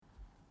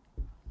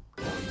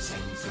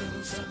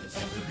thrills of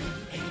every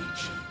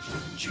age.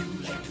 Wouldn't you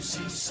like to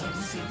see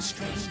something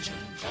strange?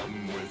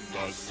 Come with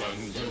us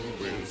and you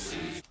will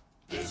see.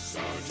 This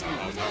our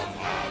town of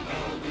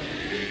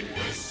Halloween.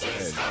 This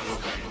is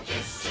Halloween.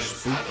 This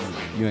is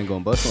Halloween. You ain't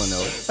gonna bust one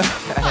though.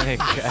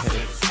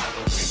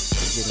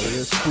 Getting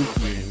real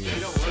spooky in here.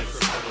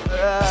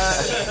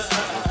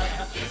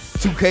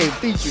 2K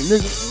feature,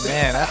 nigga.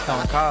 Man, that's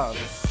gonna cause.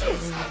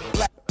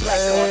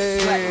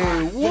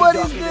 Hey, what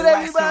is good,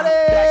 everybody?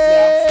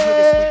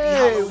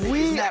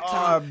 We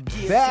are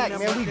back,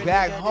 man. We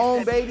back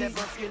home, baby.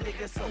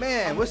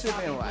 Man, what's it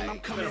been like?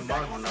 It's been a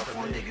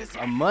month.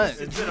 A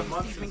month. It's been a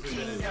month since we've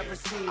been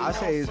in. I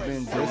say it's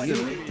been just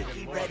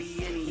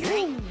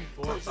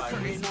 4 or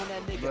 5 weeks.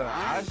 But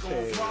I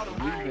say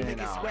we've been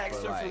out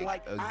for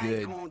like a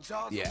good,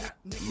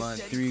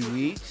 month, 3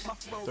 weeks.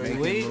 3 Making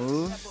weeks?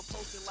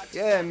 moves.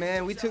 Yeah,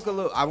 man. We took a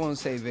little, I won't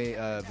say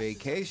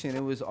vacation.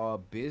 It was all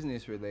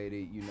business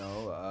related, you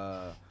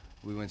know.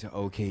 We went to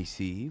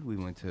OKC. We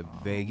went to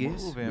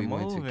Vegas. We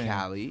went to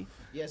Cali.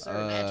 Yes,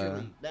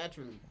 sir.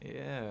 Naturally.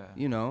 Yeah.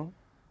 You know.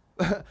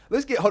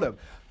 Hold up.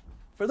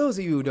 For those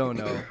of you who don't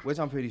know, which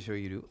I'm pretty sure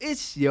you do,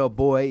 it's your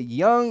boy,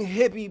 Young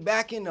Hippy,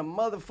 back in the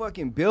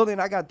motherfucking building.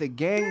 I got the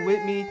gang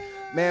with me.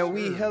 Man,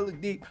 we hella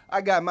deep.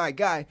 I got my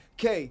guy,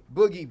 K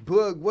Boogie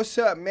Boog. What's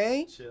up,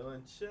 man?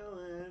 Chillin'.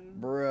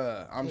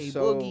 Bruh, I'm Hey,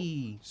 so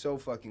Boogie.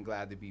 fucking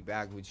glad to be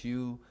back with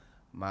you.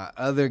 My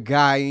other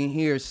guy in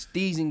here,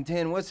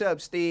 Steezington. What's up,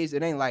 Steez?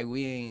 It ain't like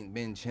we ain't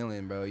been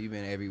chilling, bro. You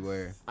been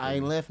everywhere. I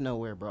ain't left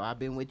nowhere, bro. I've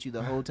been with you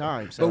the whole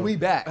time. So. But we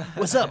back.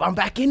 What's up? I'm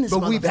back in this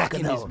But we motherfucker, back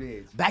in this though.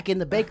 bitch. Back in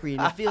the bakery,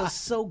 and it feels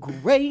so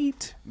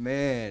great.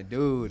 Man,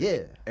 dude.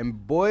 Yeah.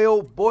 And boy,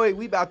 oh boy,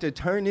 we about to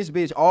turn this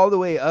bitch all the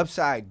way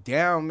upside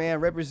down,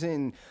 man.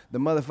 Representing the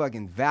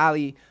motherfucking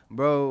valley,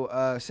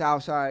 bro.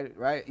 South side,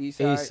 right? East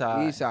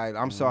side. East side.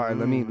 I'm sorry.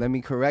 Let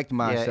me correct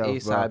myself, Yeah,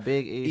 East bro. side,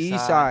 big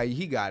East side.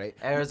 He got it.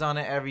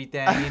 Arizona,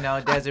 everything. You know,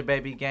 Desert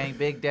Baby gang,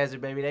 big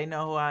Desert Baby. They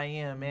know who I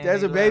am, man. Desert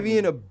They love baby me.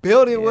 in the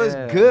building. What's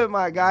Yeah. good,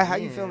 my guy? How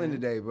you Yeah. feeling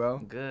today, bro?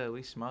 Good.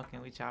 We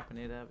smoking. We chopping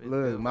it up. It's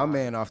Look, good my vibes.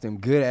 man off them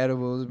good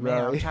edibles, bro.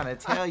 Man, I'm trying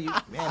to tell you,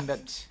 man.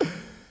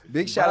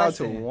 Big shout out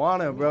to Blessing.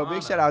 Wana, bro.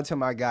 Big Wana. shout out to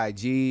my guy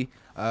G.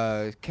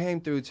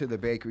 Came through to the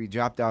bakery,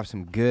 dropped off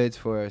some goods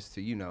for us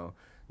to, you know,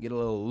 get a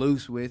little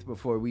loose with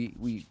before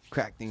we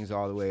crack things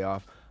all the way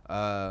off.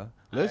 I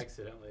Let's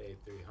accidentally ate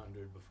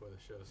 300 before the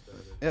show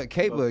started. yeah,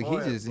 K-Boog,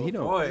 he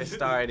Before don't it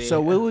started.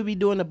 So we would be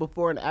doing the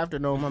before and after,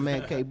 knowing my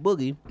man K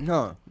Boogie.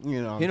 no,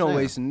 You know, he don't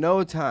waste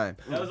no time.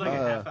 That was like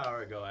a half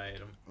hour ago I ate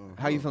them.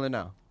 How you feeling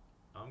now?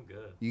 I'm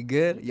good. You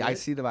good? Yeah, I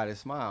see the by the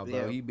smile, bro.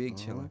 Yeah. You big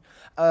chilling.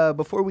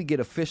 Before we get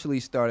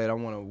officially started, I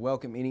want to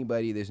welcome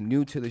anybody that's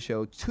new to the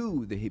show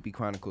to the Hippy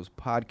Chronicles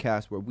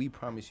podcast, where we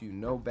promise you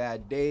no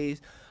bad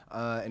days.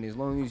 And as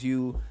long as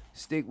you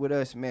stick with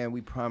us, man,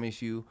 we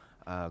promise you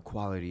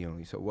quality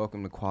only. So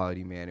welcome to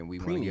quality, man. And we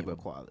want to give a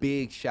quality.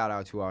 big shout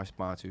out to our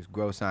sponsors,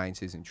 Grow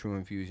Sciences and True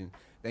Infusion.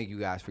 Thank you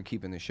guys for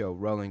keeping the show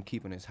rolling,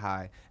 keeping us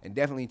high, and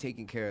definitely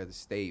taking care of the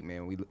state,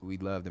 man. We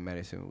love the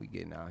medicine we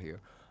getting out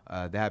here.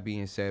 That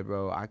being said,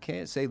 bro, I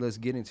can't say let's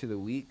get into the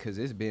week because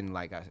it's been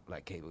like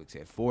K-Boog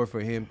said, 4 for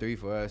him, 3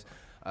 for us.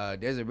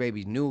 Desert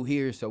Baby's new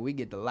here, so we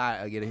get to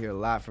hear a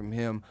lot from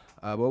him.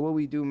 But what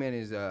we do, man,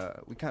 is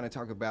we kind of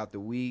talk about the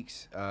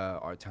weeks,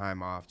 our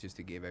time off, just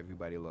to give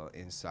everybody a little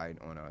insight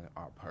on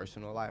our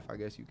personal life, I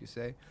guess you could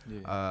say.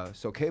 Yeah.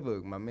 So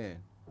K-Boog, my man,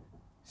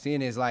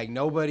 seeing as like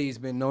nobody's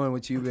been knowing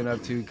what you've been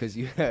up to because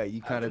you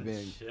kind of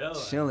been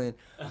chilling.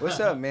 What's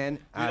up, man?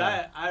 Dude,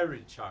 I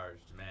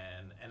recharged,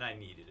 man, and I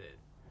needed it.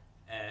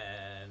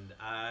 And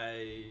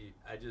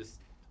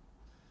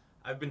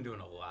I've been doing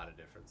a lot of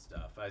different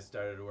stuff. I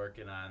started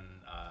working on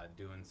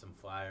doing some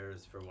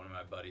flyers for one of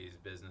my buddies'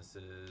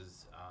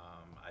 businesses.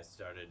 I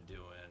started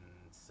doing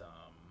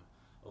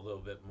a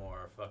little bit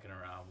more fucking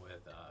around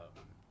with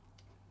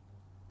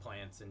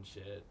plants and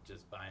shit,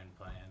 just buying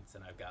plants.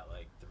 And I've got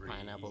like 3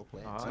 Pineapple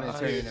plants. I'm gonna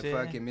turn into shit.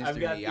 fucking Mr. I've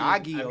got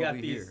Miyagi I've over got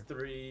here. these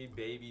 3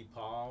 baby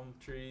palm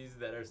trees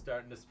that are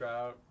starting to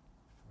sprout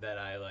that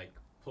I like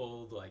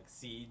pulled like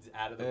seeds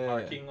out of the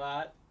parking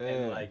lot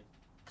and like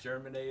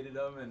germinated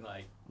them and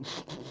like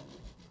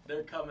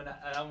they're coming out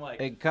and I'm like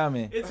It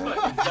coming. it's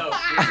fucking dope,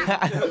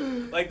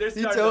 dude. Like they're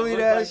You starting told to me look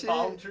that like shit?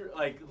 palm trees,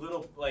 like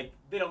little like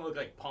they don't look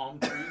like palm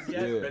trees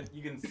yet, Yeah. but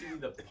you can see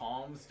the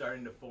palms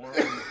starting to form and the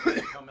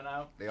fruit coming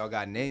out. They all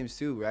got names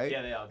too, right?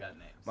 Yeah, they all got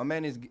names. My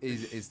man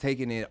is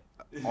taking it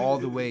all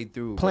the way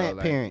through. Plant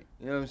bro. Like, parent.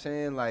 You know what I'm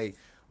saying? Like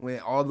went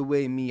all the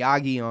way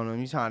Miyagi on him.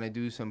 You trying to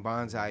do some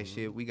bonsai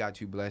shit. We got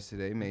you blessed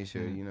today. Make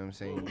sure, you know what I'm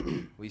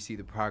saying, we see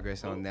the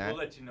progress on that. We'll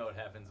let you know what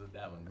happens with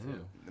that one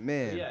too.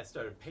 Man. But yeah, I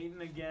started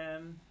painting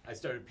again. I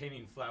started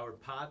painting flower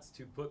pots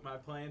to put my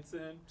plants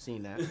in.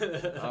 Seen that.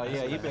 Oh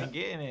yeah, you've been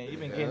getting it. You've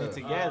been getting it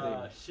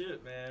together.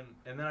 Shit, man.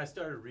 And then I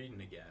started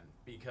reading again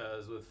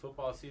because with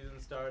football season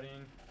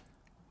starting,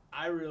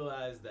 I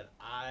realized that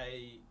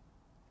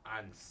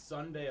on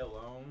Sunday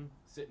alone,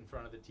 sit in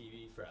front of the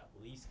TV for at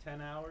least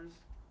 10 hours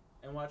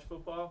and watch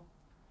football.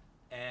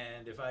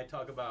 And if I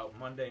talk about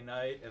Monday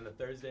night and the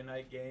Thursday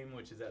night game,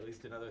 which is at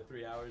least another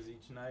 3 hours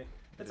each night,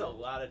 that's a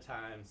lot of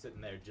time sitting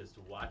there just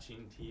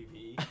watching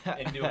TV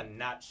and doing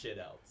not shit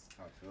else.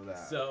 I feel that.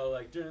 So,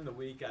 like, during the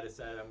week, I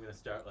decided I'm going to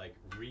start, like,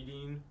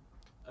 reading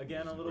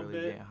again a little really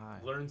bit, get high.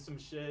 learn some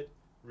shit,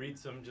 read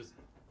some just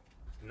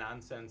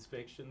nonsense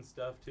fiction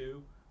stuff,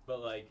 too. But,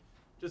 like,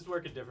 just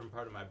work a different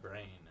part of my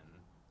brain.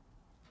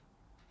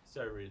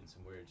 Started reading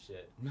some weird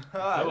shit. So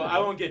I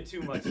won't get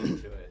too much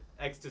into it.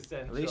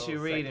 Existential. At least you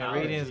reading.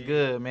 psychology, Reading's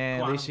good, man.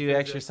 At least quantum you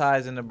physics.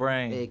 exercising the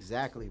brain.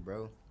 Exactly,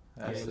 bro.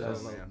 That's- Yeah,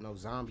 that's- no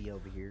zombie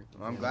over here.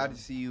 Well, I'm glad to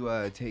see you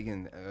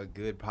taking a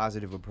good,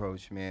 positive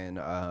approach, man,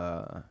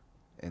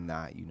 and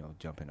not,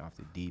 jumping off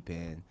the deep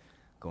end,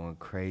 going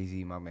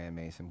crazy. My man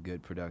made some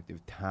good,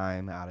 productive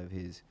time out of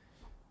his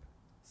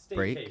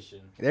break.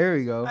 Staycation. There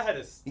we go. I had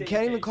a You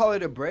can't even call staycation.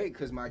 it a break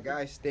because my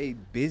guy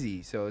stayed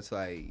busy. So it's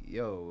like,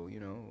 yo,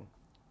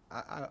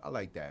 I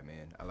like that,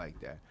 man. I like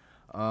that.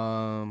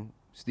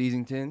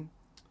 Steezington.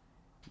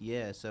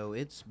 Yeah, so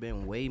it's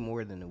been way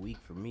more than a week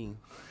for me,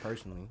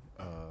 personally.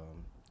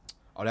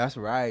 Oh, that's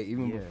right.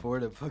 Even Yeah.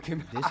 before the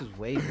fucking. This is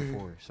way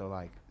before. So,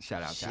 like,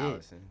 Shout out shit. to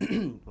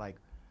Allison. like,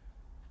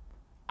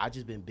 I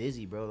just been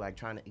busy, bro, like,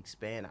 trying to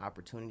expand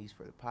opportunities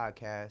for the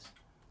podcast.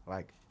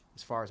 Like,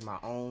 as far as my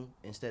own,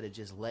 instead of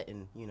just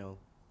letting,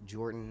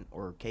 Jordan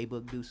or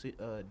K-Book do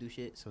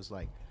shit. So, it's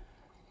like,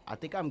 I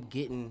think I'm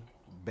getting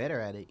better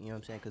at it, you know what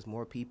I'm saying? Because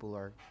more people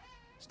are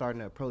starting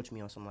to approach me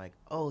on some like,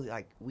 oh,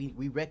 like,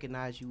 we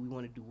recognize you. We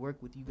want to do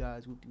work with you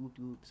guys. Whoop, whoop,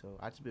 whoop. So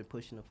I just been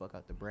pushing the fuck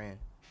out the brand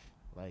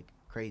like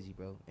crazy,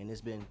 bro. And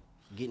it's been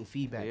getting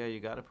feedback. Yeah, you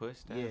gotta push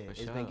that. Yeah, for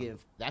it's sure. been getting.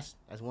 That's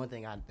one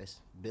thing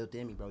that's built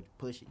in me, bro.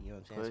 Push it, you know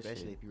what I'm saying? Push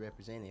Especially it. if you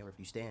represent it or if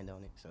you stand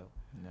on it. So,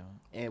 No.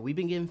 and we've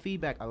been getting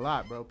feedback a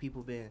lot, bro.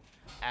 People been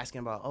asking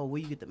about, oh,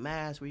 where you get the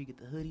masks, where you get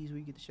the hoodies, where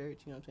you get the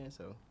shirts, you know what I'm saying?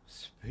 So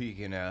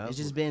Speaking of. it's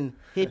just been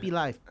hippie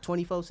life,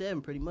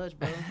 24/7, pretty much,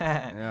 bro.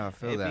 Yeah, I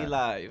feel that. Hippie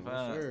life, For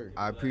huh? sure.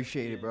 I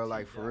appreciate it, bro.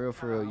 Like, for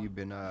real, you've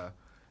been,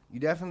 you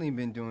definitely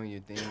been doing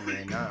your thing,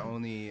 man. Not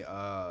only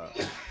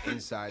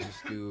inside the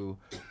stew,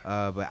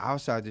 but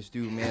outside the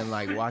stew, man.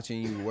 Like,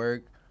 watching you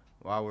work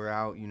while we're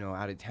out,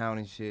 out of town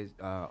and shit.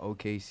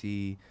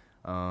 OKC,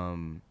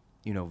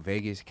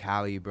 Vegas,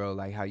 Cali, bro.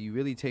 Like, how you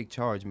really take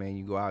charge, man.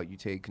 You go out, you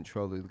take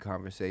control of the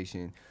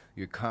conversation.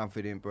 You're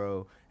confident,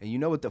 bro, and you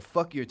know what the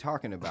fuck you're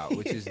talking about,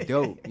 which is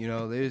dope.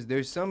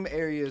 There's some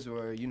areas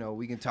where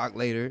we can talk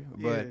later,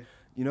 but. Yeah.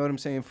 You know what I'm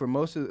saying? For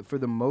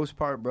the most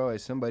part, bro,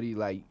 as somebody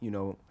like,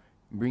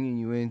 bringing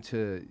you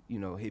into,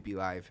 hippie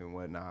life and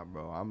whatnot,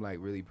 bro, I'm like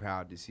really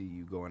proud to see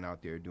you going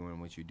out there doing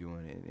what you're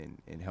doing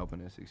and helping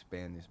us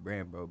expand this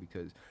brand, bro,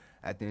 because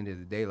at the end of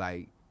the day,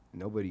 like,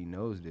 nobody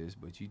knows this,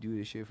 but you do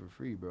this shit for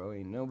free, bro.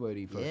 Ain't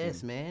nobody fucking.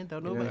 Yes, man.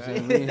 Don't You know nobody.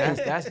 what I'm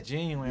saying? That's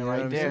genuine You know what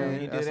right I'm there. saying?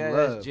 When you do That's that,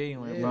 love. that's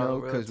genuine, Yeah. bro. Real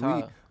Because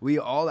talk. we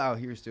all out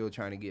here still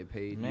trying to get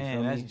paid. You Man,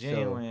 feel that's me?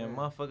 genuine.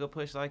 Motherfucker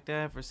push like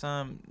that for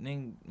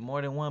something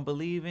more than one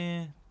believe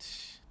in.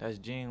 That's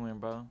genuine,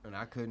 bro. And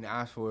I couldn't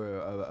ask for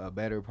a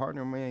better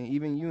partner, man.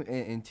 Even you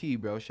and T,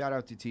 bro. Shout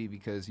out to T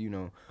because,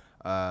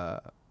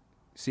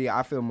 see,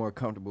 I feel more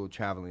comfortable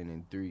traveling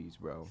in threes,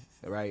 bro.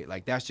 Right?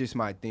 Like, that's just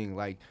my thing.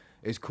 Like,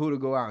 it's cool to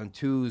go out in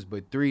twos,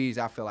 but threes,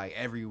 I feel like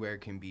everywhere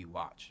can be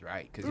watched,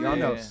 right? Because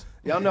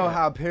y'all know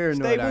how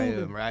paranoid I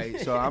am, right?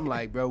 So I'm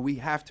like, bro, we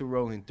have to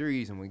roll in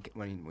threes. And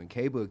when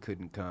K-Book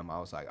couldn't come, I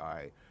was like, all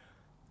right,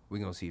 we're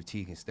going to see if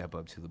T can step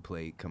up to the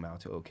plate, come out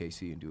to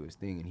OKC and do his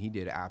thing. And he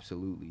did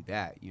absolutely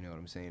that, you know what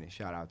I'm saying? And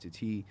shout out to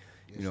T,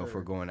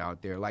 for going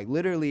out there. Like,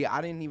 literally,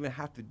 I didn't even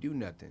have to do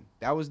nothing.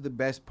 That was the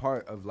best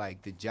part of,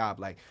 like, the job.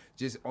 Like,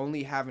 just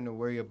only having to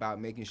worry about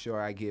making sure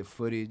I get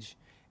footage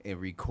and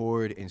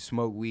record and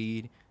smoke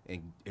weed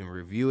and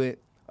review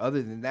it.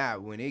 Other than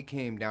that, when it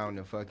came down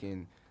to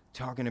fucking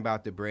talking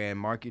about the brand,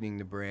 marketing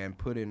the brand,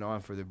 putting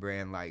on for the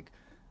brand, like,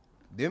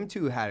 them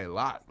two had a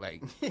lot.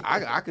 Like,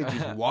 I could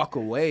just walk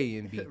away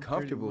and be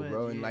comfortable,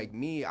 bro. And, like,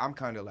 me, I'm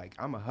kind of like,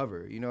 I'm a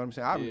hover. You know what I'm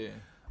saying?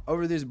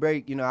 Over this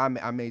break,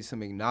 I made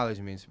some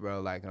acknowledgments,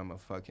 bro. Like, I'm a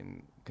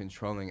fucking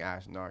controlling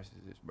ass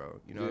narcissist, bro.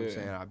 You know what I'm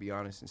saying? I'll be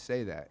honest and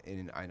say that.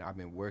 And I've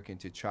been working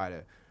to try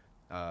to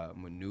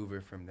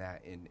maneuver from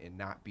that and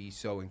not be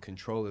so in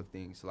control of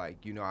things. Like,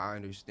 I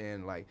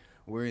understand, like,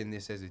 we're in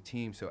this as a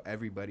team, so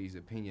everybody's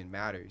opinion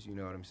matters. You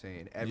know what I'm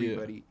saying?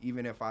 Everybody,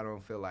 even if I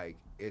don't feel like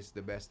it's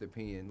the best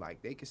opinion,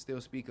 like, they can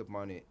still speak up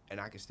on it, and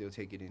I can still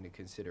take it into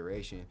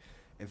consideration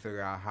and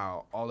figure out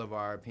how all of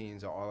our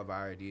opinions or all of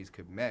our ideas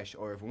could mesh.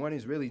 Or if one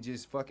is really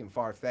just fucking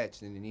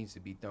far-fetched, then it needs to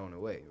be thrown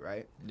away,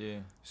 right? Yeah.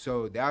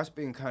 So that's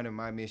been kind of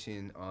my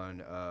mission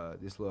on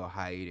this little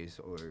hiatus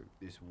or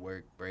this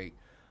work break.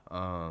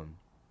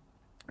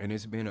 And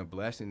it's been a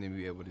blessing to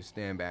be able to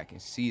stand back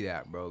and see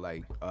that, bro.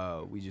 Like,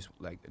 we just,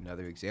 like,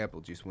 another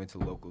example, just went to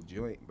local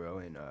joint, bro.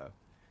 And,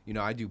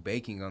 I do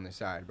baking on the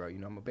side, bro.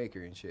 I'm a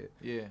baker and shit.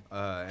 Yeah.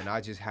 And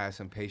I just had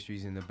some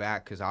pastries in the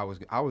back because I was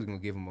going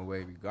to give them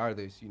away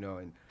regardless,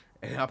 and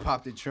I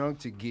popped the trunk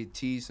to get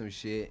T some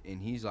shit.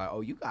 And he's like,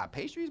 oh, you got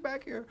pastries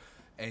back here?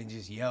 and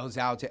just yells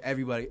out to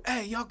everybody,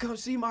 "Hey, y'all come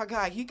see my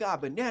guy. He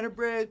got banana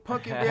bread,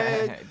 pumpkin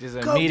bread, just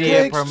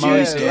immediate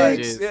promotion.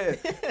 Yeah.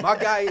 My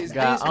guy is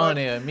got this, on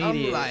it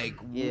immediate.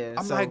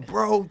 I'm like,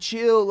 bro,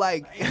 chill.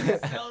 Like,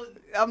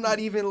 I'm not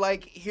even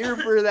like here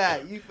for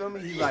that. You feel me?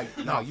 He's like,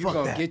 no, you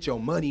gonna get your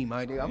money,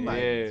 my nigga. I'm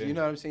like, you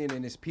know what I'm saying?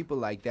 And it's people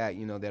like that,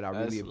 you know, that I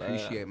really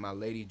appreciate. My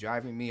lady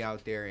driving me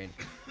out there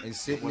and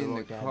sitting in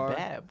the car.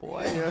 Bad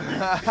boy.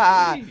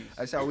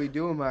 That's how we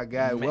do, my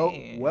guy.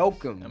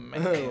 Welcome.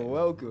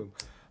 Welcome.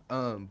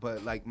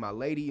 But like my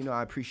lady, you know,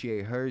 I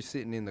appreciate her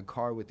sitting in the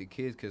car with the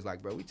kids, cause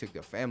like, bro, we took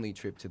a family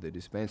trip to the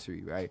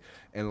dispensary, right?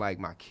 And like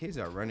my kids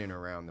are running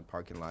around the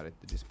parking lot at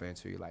the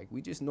dispensary. Like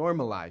we just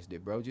normalized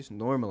it, bro. Just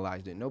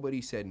normalized it.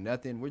 Nobody said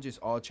nothing. We're just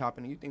all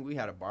chopping. You think we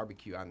had a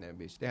barbecue on that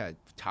bitch? They had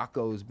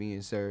tacos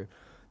being served,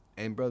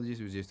 and bro, this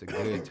was just a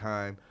good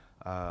time.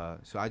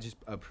 So I just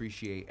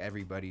appreciate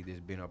everybody that's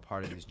been a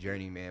part of this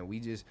journey, man. We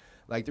just,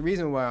 like, the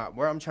reason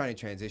where I'm trying to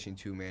transition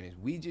to, man, is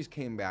we just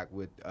came back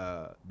with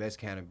Best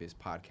Cannabis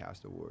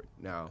Podcast Award.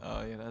 Now,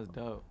 oh yeah, that's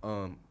dope.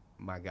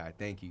 My God,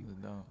 thank you.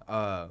 That's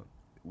dope.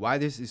 Why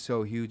this is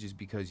so huge is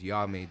because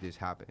y'all made this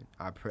happen.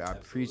 I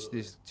preach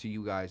this to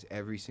you guys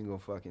every single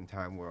fucking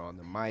time we're on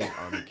the mic,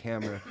 on the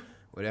camera,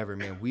 whatever,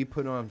 man. We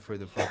put on for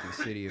the fucking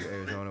city of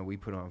Arizona. We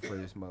put on for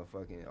this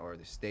motherfucking, or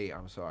the state.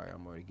 I'm sorry,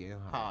 I'm already getting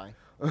high.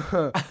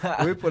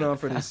 We put on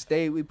for the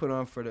state. We put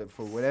on for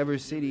whatever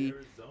city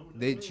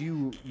that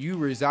you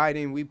reside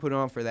in. We put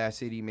on for that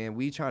city, man.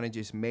 We trying to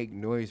just make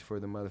noise for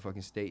the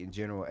motherfucking state in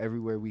general.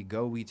 Everywhere we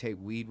go, we take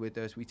weed with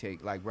us. We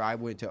take, like, bro, I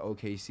went to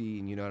OKC,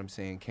 and you know what I'm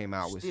saying, came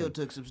out with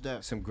took some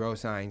stuff, some grow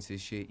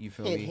sciences shit. You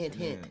feel me?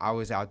 Hint. I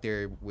was out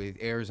there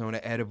with Arizona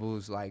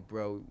edibles. Like,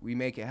 bro, we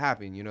make it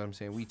happen. You know what I'm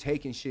saying? We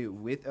taking shit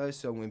with us,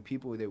 so when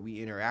people that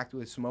we interact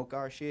with smoke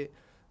our shit,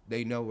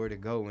 they know where to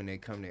go when they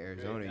come to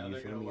Arizona. Now You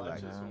they're feel gonna me?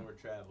 watch Like, us when we're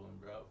traveling,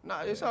 bro.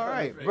 nah, it's all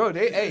right, bro.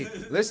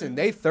 Listen,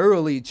 they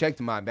thoroughly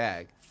checked my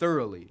bag,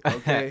 thoroughly.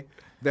 Okay,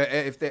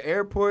 if the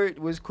airport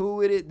was cool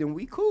with it, then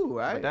we cool,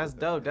 right? But that's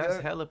dope.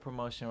 That's hella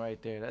promotion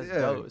right there. That's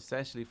dope,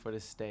 especially for the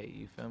state.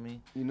 You feel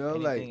me? You know,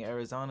 anything like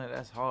Arizona,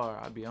 that's hard.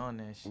 I be on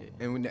that shit.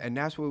 And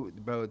that's what,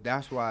 bro.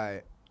 That's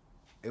why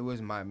it was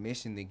my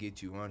mission to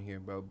get you on here,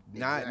 bro.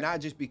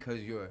 Not just because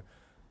you're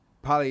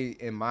probably,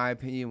 in my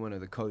opinion, one of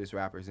the coldest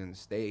rappers in the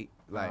state.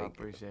 Like, I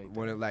appreciate that.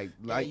 One of like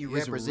you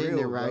it's represent real,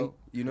 it, right? bro.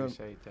 You know,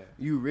 Appreciate that.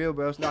 you real,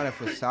 bro. It's not a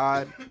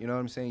facade. You know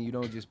what I'm saying? You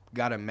don't just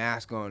got a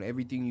mask on.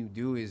 Everything you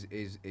do is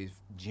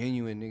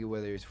genuine, nigga.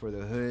 Whether it's for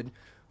the hood,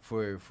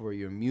 for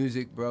your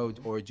music, bro,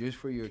 or just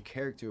for your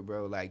character,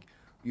 bro. Like,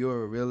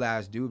 you're a real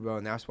ass dude, bro.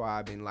 And that's why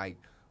I've been like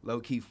low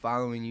key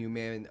following you,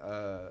 man.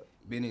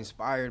 Been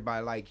inspired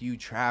by like you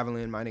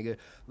traveling, my nigga.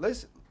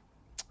 Let's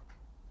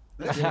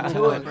get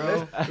into it,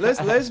 bro.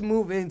 Let's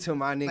move into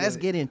my nigga. Let's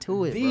get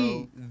into it,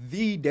 bro.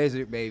 The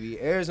desert,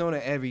 baby.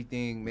 Arizona,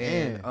 everything,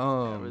 man.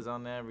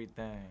 Arizona,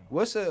 everything.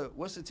 What's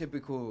a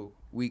typical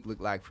week look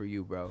like for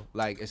you, bro?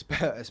 Like,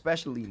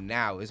 especially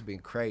now, it's been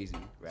crazy,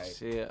 right?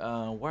 Shit,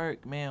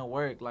 work, man,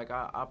 work. Like,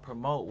 I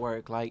promote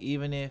work. Like,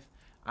 even if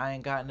I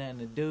ain't got nothing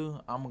to do,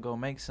 I'm gonna go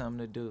make something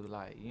to do.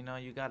 Like, you know,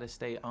 you gotta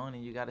stay on it.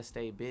 You gotta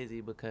stay busy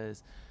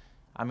because,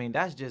 I mean,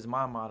 that's just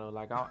my motto.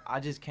 Like,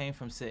 I just came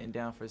from sitting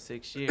down for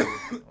 6 years.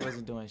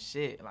 Wasn't doing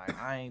shit. Like,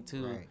 I ain't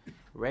too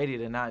ready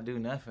to not do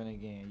nothing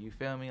again. You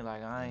feel me?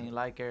 Like, I ain't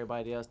like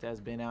everybody else that's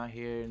been out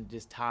here and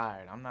just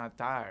tired. I'm not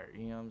tired.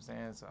 You know what I'm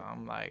saying? So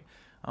I'm like,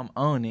 I'm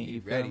on it. You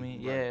feel me?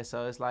 Right. Yeah.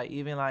 So it's like,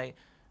 even like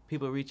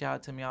people reach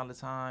out to me all the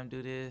time.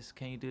 Do this.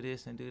 Can you do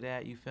this and do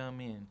that? You feel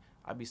me? And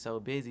I be so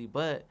busy,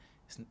 but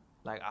it's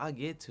like, I'll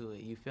get to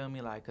it, you feel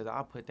me? Like, because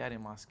I'll put that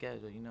in my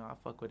schedule. You know, I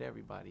fuck with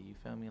everybody, you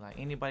feel me? Like,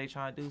 anybody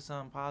trying to do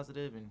something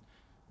positive and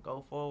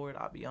go forward,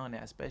 I'll be on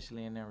that,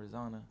 especially in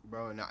Arizona.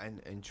 Bro,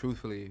 and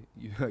truthfully,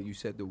 you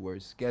said the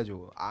word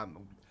schedule.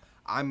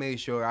 I made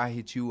sure I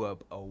hit you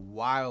up a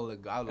while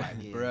ago. I was like,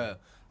 bruh,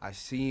 I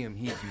see him.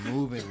 He's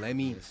moving. Let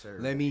me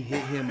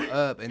hit him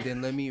up, and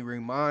then let me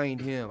remind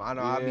him. I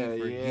know I'll be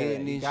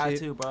forgetting you and got shit.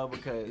 to, bro,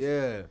 because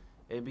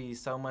it be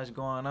so much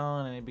going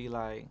on, and it be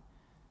like,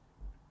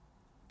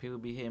 people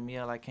be hitting me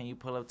up like, can you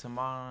pull up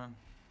tomorrow?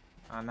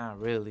 Not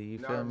really, you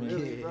feel me?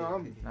 Really, bro.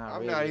 I'm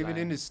really, not even like,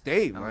 in the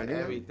state, man.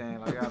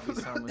 Everything, like, I be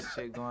so much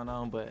shit going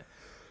on, but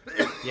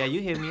yeah,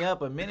 you hit me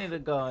up a minute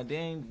ago and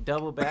then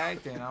double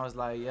backed, and I was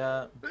like,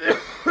 yeah,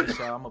 for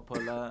sure, I'm gonna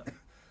pull up.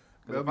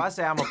 Cause if I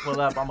say I'm gonna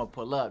pull up, I'm gonna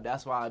pull up.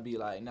 That's why I be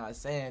like not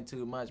saying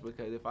too much,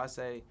 because if I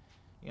say,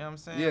 you know what I'm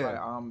saying? Yeah. Like,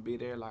 I'm gonna be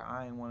there, like,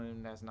 I ain't one of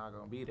them that's not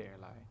gonna be there,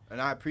 like.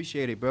 And I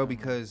appreciate it, bro,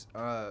 because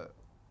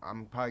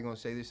I'm probably gonna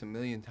say this a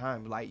million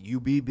times. Like, you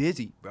be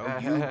busy,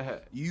 bro.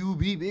 You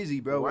be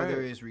busy, bro. Work.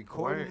 Whether it's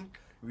recording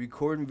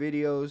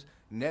videos,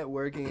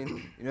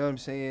 networking, you know what I'm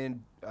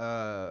saying? You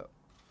know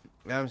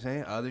what I'm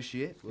saying? Other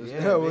shit.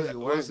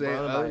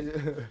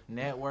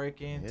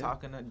 Networking,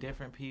 talking to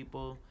different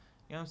people.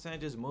 You know what I'm saying?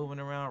 Just moving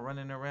around,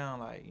 running around,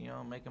 like, you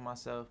know, making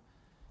myself,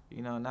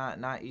 you know,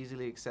 not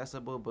easily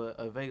accessible, but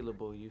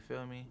available. You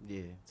feel me?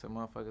 Yeah. To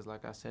motherfuckers,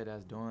 like I said,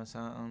 that's doing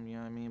something. You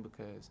know what I mean?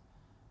 Because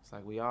it's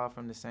like we all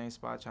from the same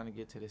spot, trying to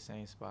get to the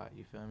same spot.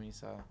 You feel me?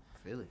 So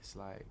feel it. It's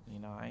like, you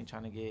know, I ain't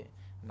trying to get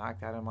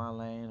knocked out of my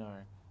lane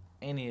or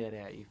any of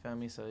that. You feel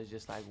me? So it's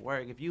just like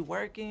work. If you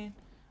working,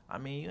 I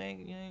mean, you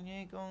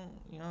ain't gonna,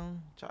 you know,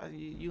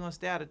 you gonna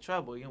stay out of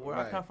trouble. You know, where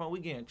I come from, we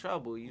get in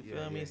trouble. You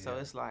feel me? So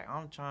it's like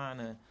I'm trying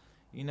to,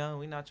 you know,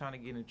 we not trying to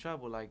get in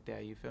trouble like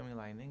that. You feel me?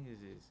 Like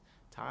niggas is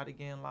tired of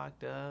getting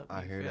locked up.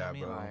 I hear that,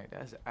 bro. Like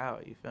that's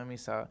out. You feel me?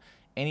 So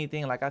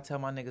anything, like I tell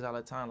my niggas all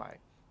the time, like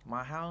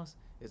my house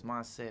is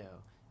my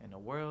cell and the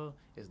world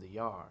is the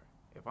yard.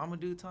 If I'm gonna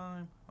do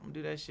time, I'm gonna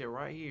do that shit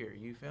right here.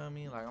 You feel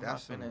me? Like I'm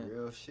That's not some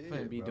real shit,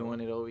 finna be bro. doing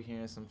it over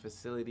here in some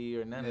facility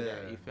or none of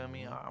that. You feel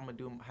me? Mm-hmm. I'm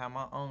gonna have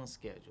my own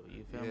schedule.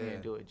 You feel me?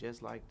 And do it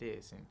just like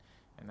this,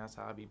 and that's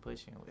how I be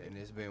pushing with And it.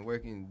 it's been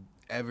working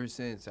ever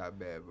since, I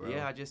bet, bro.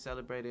 Yeah, I just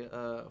celebrated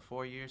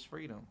 4 years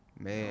freedom.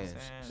 Man, You know what I'm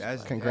saying? that's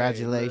Like,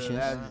 Congratulations. Hey, bro,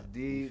 that's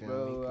You deep, feel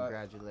bro. me?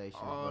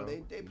 Congratulations, Oh, bro. they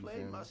You played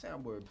feel my me?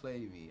 soundboard.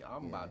 Played me.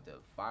 I'm Yeah. about to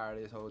fire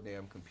this whole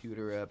damn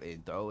computer up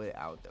and throw it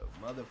out the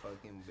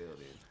motherfucking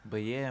building.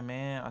 But yeah,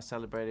 man, I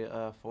celebrated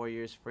 4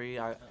 years free.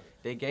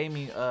 They gave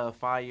me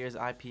 5 years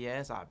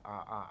IPS. I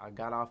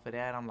got off of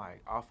that. I'm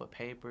like off of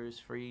papers,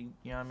 free.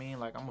 You know what I mean?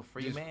 Like I'm a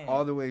free Just man.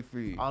 all the way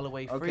free. All the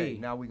way free. Okay,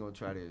 now we gonna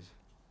try this.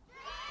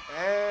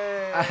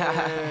 Hey,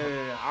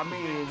 I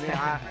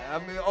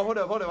mean, oh, hold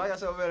up, I got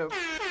something better.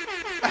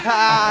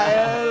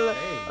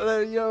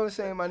 You know what I'm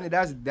saying, my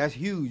nigga? That's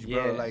huge,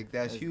 bro. Yeah. Like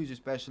that's huge,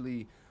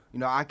 especially. You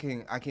know, I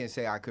can't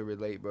say I could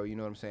relate, bro. You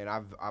know what I'm saying?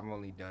 I've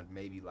only done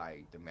maybe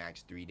like the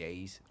max 3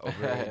 days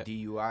over a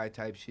DUI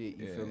type shit.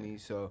 You feel me?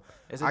 So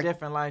it's a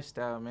different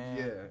lifestyle, man.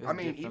 yeah, It's I a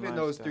mean, different even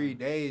those lifestyle. 3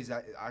 days,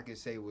 I could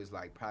say was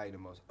like probably the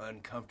most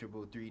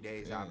uncomfortable 3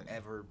 days I've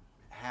ever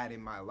had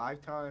in my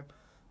lifetime.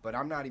 But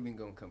I'm not even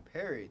gonna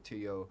compare it to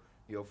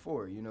your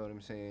 4. You know what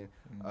I'm saying?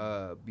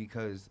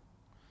 Because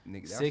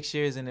nigga, 6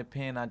 years in the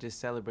pen, I just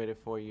celebrated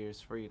 4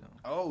 years freedom.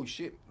 Oh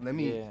shit! Let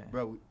me,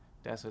 bro.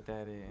 That's what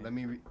that is. Let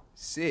me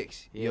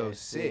 6. Yeah, Yo, 6.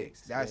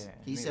 6. That's Yeah.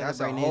 He's that's a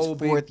celebrating whole his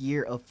big- 4th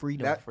year of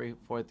freedom.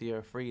 Fourth year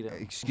of freedom.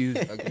 Excuse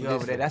me. You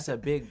over there? That's a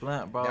big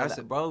blunt, bro. That's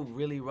That, bro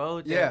really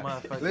rode that Yeah.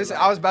 motherfucker. Listen,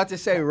 like, I was about to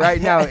say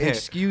right now,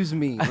 excuse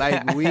me.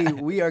 Like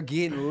we are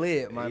getting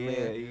lit, my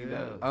man. you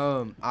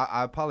know.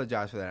 I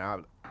apologize for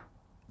that.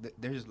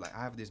 There's like I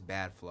have this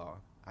bad flaw.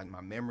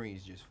 My memory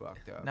is just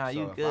fucked up. Nah,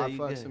 you so good, If I you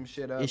fuck good. some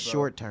shit up, It's bro,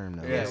 short term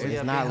though. Yeah, it's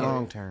yeah, not yeah.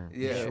 long term.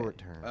 Yeah. It's short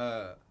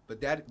term. But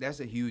that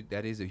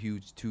is a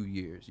huge 2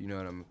 years. You know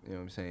what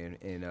I'm saying?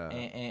 And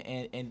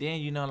And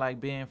then you know, like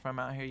being from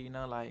out here, you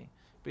know, like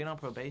being on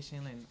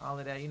probation and all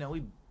of that. You know,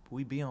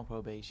 we be on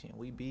probation.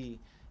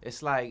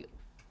 It's like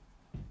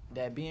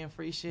that being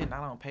free shit, not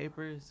on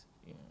papers.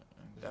 You know,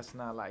 that's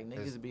not like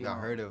niggas it's be not on.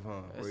 heard of,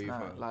 huh? It's Where you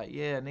not from? like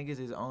niggas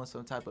is on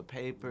some type of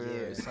paper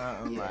or Yeah.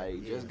 something. Yeah, Like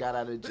yeah. just got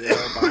out of jail,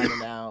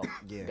 bonding out.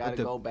 Yeah. Gotta But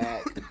the- go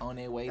back on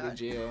their way to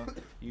jail.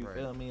 You Right.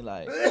 feel me?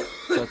 Like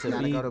so to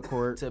Gotta be go to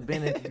court. to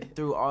been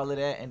through all of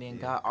that and then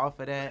got off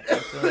of that. You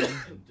feel me?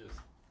 Just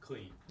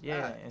clean.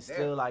 Yeah, God and damn.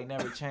 still like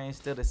never changed,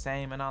 still the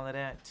same and all of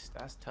that.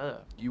 That's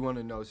tough. You want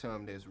to know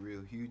something that's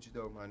real huge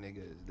though, my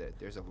nigga, is that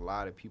there's a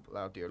lot of people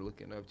out there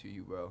looking up to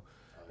you, bro,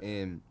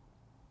 and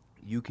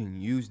you can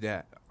use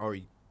that, or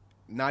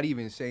not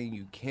even saying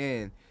you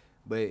can,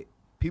 but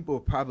people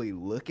probably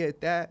look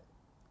at that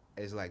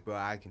as like, bro,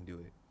 I can do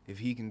it. If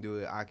he can do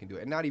it, I can do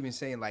it. And not even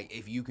saying like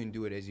if you can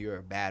do it as you're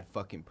a bad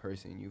fucking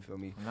person. You feel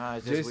me? Nah,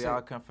 it's Just just we say-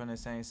 all come from the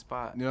same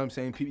spot. You know what I'm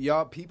saying?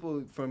 Y'all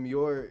people from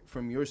your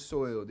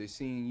soil, they're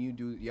seeing you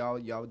do.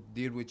 Y'all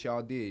did what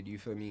y'all did. You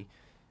feel me?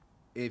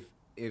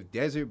 If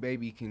Desert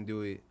Baby can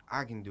do it,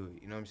 I can do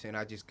it. You know what I'm saying?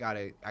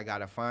 I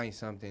gotta find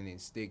something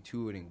and stick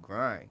to it and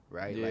grind,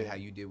 right? Like Yeah. how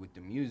you did with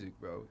the music,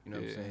 bro. You know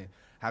what I'm Yeah. saying?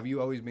 Have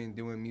you always been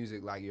doing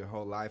music like your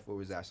whole life, or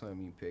was that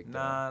something you picked up?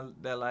 Nah,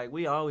 that like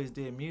we always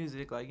did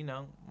music, like you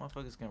know,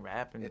 motherfuckers can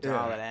rap and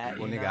all of that.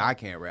 Well, you nigga, know? I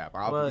can't rap.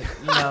 But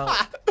you know,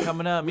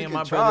 coming up, We me and can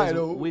my try, brothers,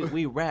 though.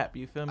 we rap.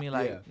 You feel me?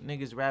 Like Yeah.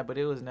 niggas rap, but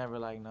it was never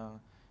like no,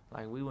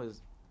 like we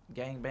was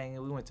gang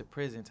banging. We went to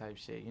prison type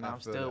shit. You know, I I'm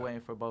feel still that.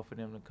 waiting for both of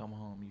them to come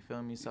home. You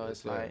feel me? So Yes,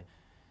 it's sir. like,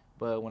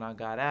 but when I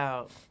got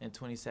out in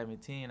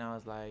 2017, I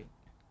was like,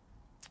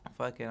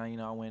 fuck it. You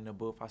know, I went in the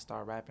booth. I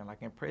started rapping.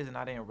 Like in prison,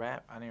 I didn't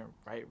rap. I didn't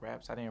write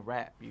raps. I didn't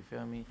rap. You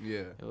feel me? Yeah.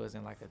 It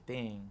wasn't like a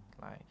thing.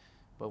 Like,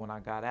 but when I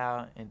got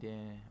out and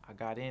then I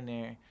got in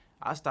there,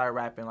 I started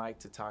rapping like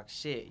to talk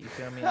shit. You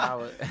feel me? I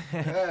was, it I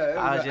was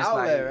was an just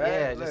outlet, like, right?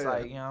 yeah, just Yeah.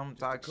 like you know, I'm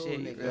talk cool shit.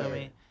 You nigga. feel Yeah.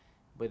 me?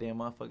 But then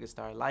motherfuckers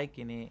started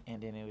liking it, and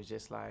then it was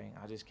just like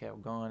I just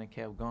kept going,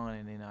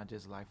 and then I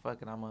just like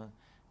fuck it, I'm gonna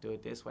do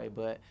it this way.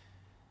 But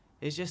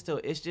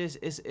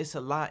it's a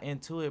lot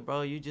into it,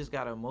 bro. You just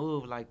gotta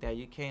move like that.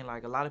 You can't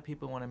like a lot of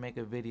people want to make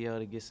a video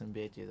to get some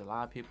bitches. A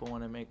lot of people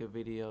want to make a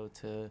video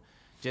to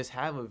just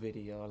have a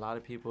video. A lot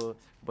of people,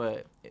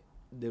 but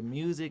the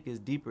music is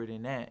deeper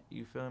than that.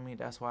 You feel me?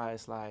 That's why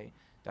it's like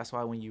that's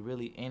why when you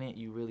really in it,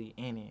 you really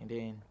in it. And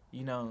then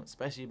you know,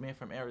 especially being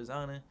from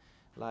Arizona,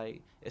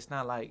 like it's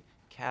not like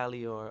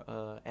Cali or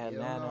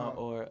Atlanta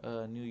no.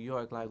 or New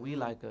York. Like we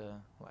like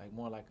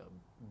more like a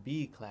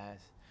B class.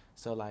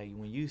 So like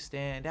when you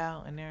stand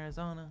out in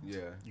Arizona,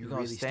 Yeah. you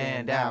gonna really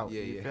stand stand out. out.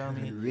 Yeah, You yeah. feel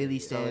me? You really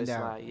So stand it's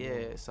out. like,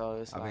 yeah. So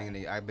it's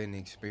like, I've been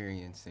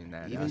experiencing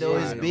that. Even That's though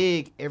why it's I don't-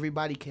 big,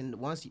 everybody can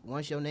once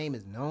your name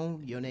is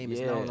known, your name is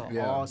known on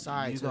Yeah. all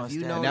sides. You So gonna if you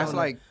stand know out. That's on,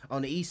 like-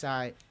 on the east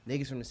side,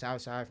 niggas from the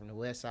south side, from the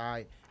west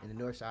side, and the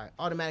north side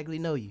automatically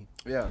know you.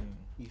 Yeah.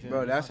 You feel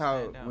Bro, me? that's how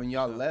stand out, when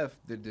y'all so. left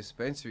the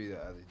dispensary the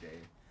other day,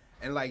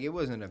 and like it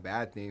wasn't a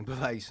bad thing, but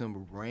like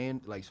some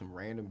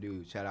random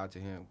dude, shout out to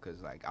him,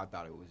 cause like I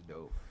thought it was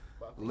dope.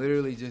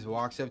 Literally just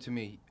walks up to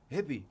me,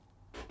 Hippy,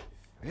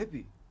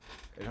 and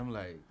I'm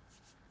like,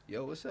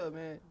 yo, what's up,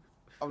 man?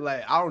 I'm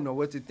like, I don't know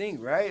what to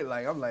think, right?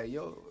 Like I'm like,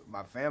 yo,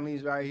 my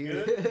family's right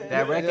here.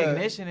 that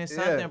recognition is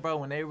something, Yeah. bro.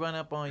 When they run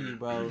up on you,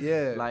 bro.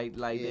 Yeah. Like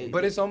they.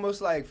 But it's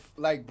almost like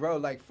bro,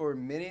 like for a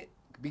minute,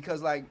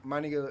 because like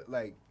my nigga,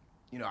 like,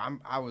 you know,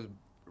 I was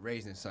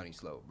raised in Sunny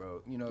Slope,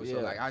 bro. You know, so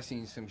Yeah. like I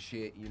seen some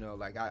shit, you know,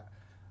 like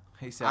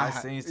He said, I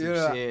seen some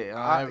shit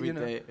on you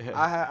know, everything.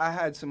 I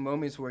had some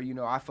moments where, you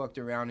know, I fucked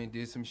around and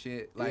did some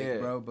shit, like, Yeah.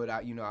 bro, but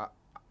I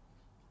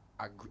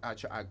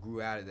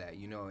grew out of that,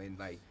 you know, and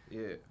like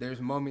yeah. there's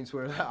moments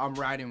where I'm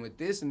riding with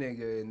this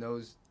nigga and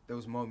those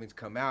moments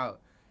come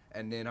out,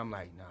 and then I'm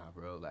like, nah,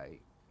 bro, like,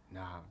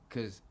 nah,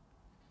 cause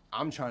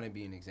I'm trying to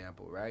be an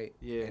example, right?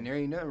 Yeah. And there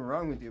ain't nothing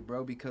wrong with it,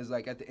 bro, because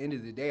like at the end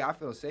of the day, I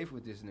feel safe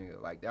with this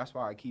nigga. Like that's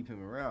why I keep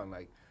him around.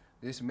 Like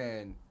this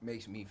man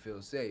makes me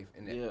feel safe,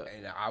 and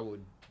I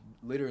would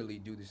literally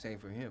do the same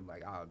for him.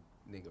 Like I'll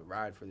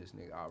ride for this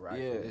nigga. I'll ride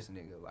for this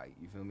nigga. Like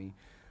you feel me?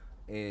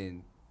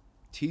 And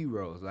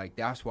T-Rose, like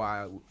that's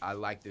why I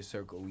like the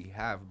circle we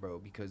have, bro,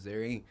 because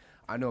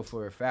I know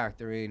for a fact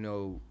there ain't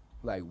no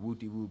like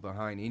wooty-woo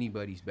behind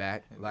anybody's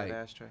back. Like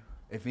That's true.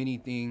 if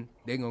anything,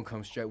 they gonna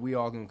come straight. We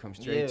all gonna come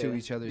straight to Yeah.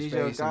 each other's These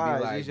your face guys, and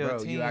be like, these your bro,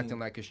 you team. acting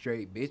like a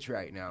straight bitch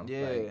right now.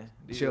 Yeah. Like,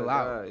 these chill are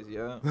out. guys,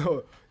 yeah.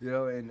 You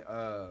know, and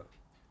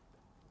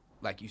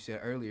like you said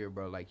earlier,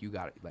 bro, like you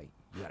gotta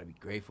be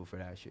grateful for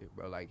that shit,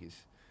 bro. Like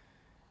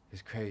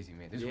it's crazy,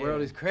 man. This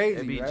world is crazy.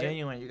 It be right?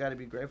 genuine. You gotta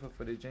be grateful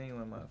for the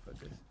genuine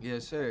motherfuckers.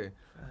 Yes, sir.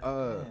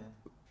 God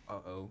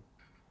Uh-oh.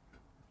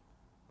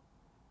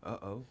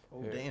 Oh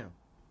Yeah. damn!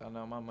 I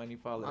know my money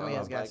falling My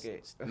man's off got like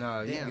it.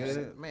 No, you Damn,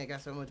 good. man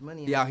got so much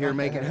money. He out here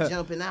making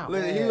jumping out.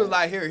 Look, he was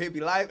like, here,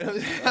 hippie life. I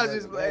was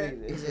just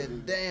playing. He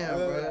said, "Damn,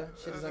 bro,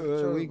 shit is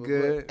uncontrollable." we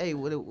good. But, hey,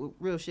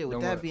 real shit. With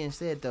Don't that worry. being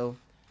said, though,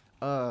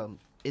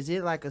 is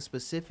it like a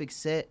specific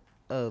set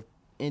of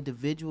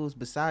individuals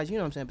besides, you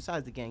know what I'm saying,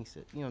 besides the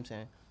gangster, you know what I'm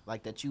saying,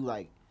 like that you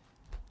like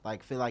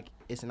feel like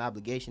it's an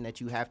obligation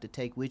that you have to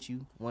take with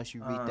you once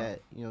you reach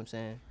that, you know what I'm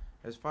saying?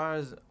 As far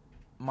as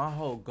my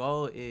whole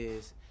goal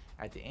is,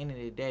 at the end of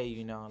the day,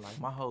 you know, like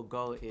my whole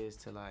goal is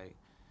to like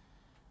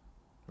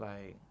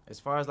as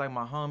far as like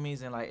my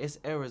homies and like it's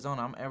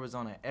Arizona, I'm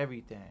Arizona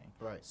everything.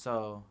 Right.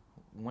 So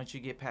once you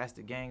get past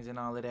the gangs and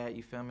all of that,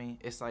 you feel me?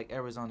 It's like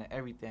Arizona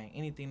everything.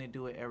 Anything to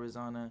do with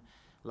Arizona,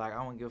 like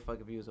I don't give a fuck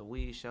if you was a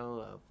weed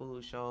show, a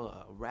food show,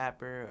 a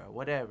rapper, or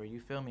whatever.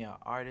 You feel me? An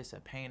artist, a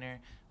painter.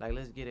 Like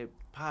let's get it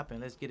popping,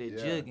 let's get it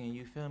jugging.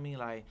 You feel me?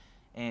 Like,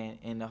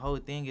 and the whole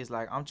thing is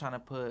like I'm trying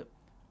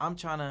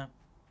to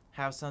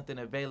have something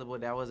available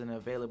that wasn't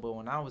available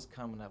when I was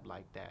coming up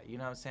like that. You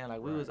know what I'm saying? Like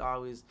we was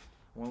always.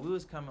 When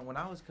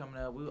I was coming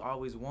up, we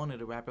always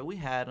wanted a rapper. We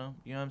had them,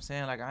 you know what I'm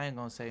saying? Like, I ain't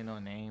gonna say no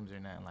names or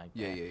nothing like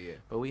that. Yeah.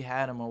 But we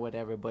had them or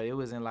whatever, but it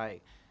wasn't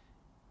like,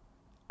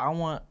 I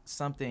want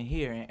something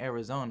here in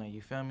Arizona,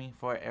 you feel me?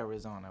 For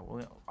Arizona.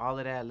 All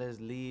of that, let's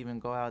leave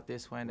and go out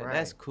this way and that. Right.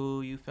 That's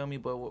cool, you feel me?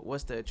 But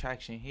what's the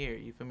attraction here,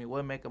 you feel me?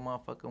 What make a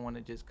motherfucker want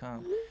to just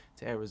come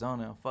to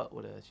Arizona and fuck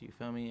with us, you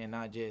feel me? And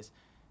not just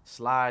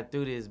slide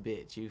through this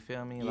bitch, you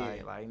feel me?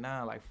 Yeah. Like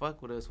nah, like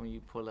fuck with us when you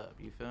pull up,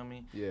 you feel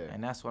me? Yeah.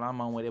 And that's what I'm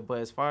on with it. But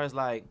as far as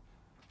like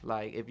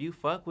if you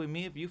fuck with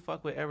me, if you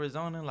fuck with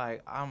Arizona,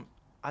 like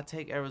I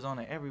take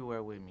Arizona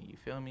everywhere with me, you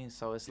feel me?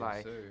 So it's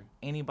like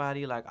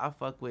anybody, like I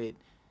fuck with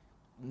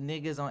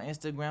niggas on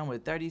Instagram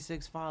with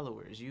 36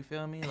 followers, you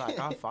feel me? Like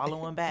I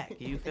follow them back,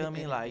 you feel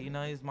me? Like, you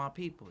know, it's my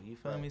people, you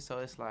feel me? So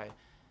it's like,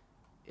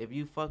 if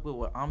you fuck with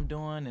what I'm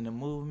doing and the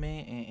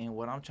movement and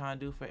what I'm trying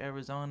to do for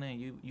Arizona and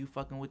you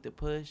fucking with the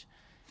push,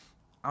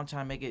 I'm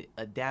trying to make it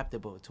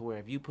adaptable to where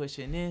if you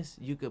pushing this,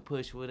 you could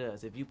push with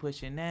us. If you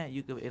pushing that,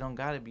 you could. It don't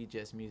gotta be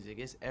just music.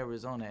 It's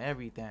Arizona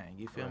everything.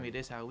 You feel me?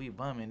 This how we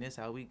bumming. This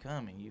how we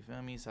coming. You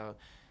feel me? So,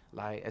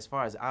 like as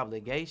far as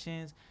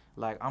obligations,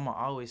 like I'ma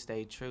always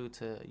stay true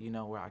to, you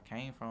know, where I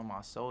came from,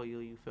 my soil.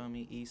 You feel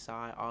me? East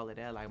side, all of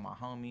that, like my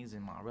homies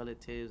and my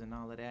relatives and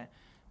all of that.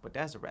 But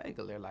that's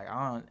regular. Like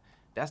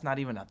that's not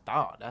even a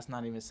thought. That's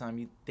not even something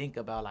you think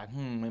about. Like,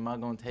 am I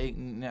gonna take?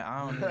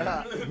 I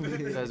don't even,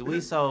 because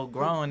we so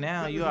grown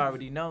now. You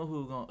already know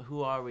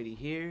who already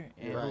here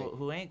and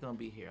who ain't gonna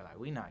be here. Like,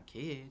 we not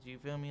kids. You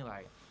feel me?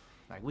 Like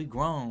we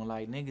grown.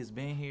 Like niggas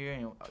been here,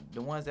 and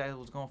the ones that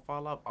was gonna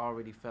fall off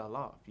already fell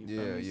off. You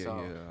feel me?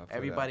 So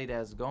everybody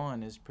that's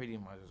going is pretty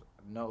much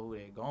know who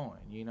they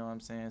going. You know what I'm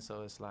saying?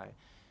 So it's like.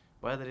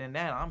 But other than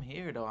that, I'm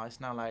here, though.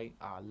 It's not like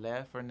I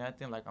left or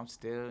nothing. Like, I'm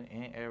still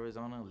in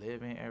Arizona,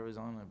 live in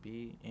Arizona,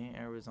 be in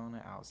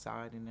Arizona,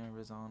 outside in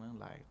Arizona.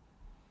 Like,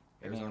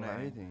 Arizona like,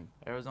 everything.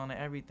 Arizona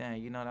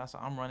everything. You know, that's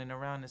I'm running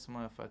around this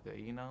motherfucker.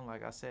 You know,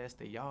 like I said, it's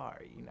the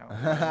yard. You know,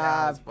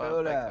 I feel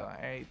motherfucker that. on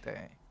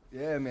everything.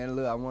 Yeah, man.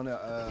 Look, I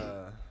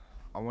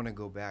wanna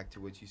go back to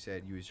what you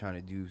said. You was trying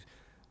to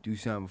do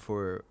something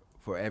for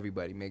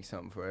everybody, make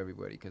something for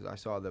everybody. Cause I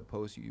saw the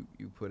post you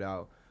put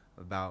out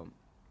about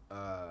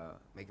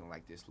making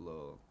like this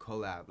little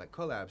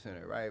collab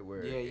center, right?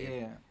 Where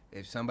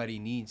if somebody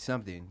needs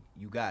something,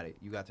 you got it.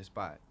 You got the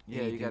spot.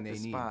 Yeah, you got the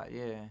spot.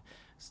 Yeah,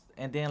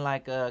 and then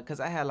like cause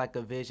I had like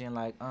a vision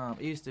like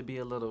it used to be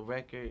a little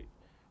record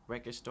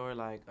store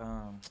like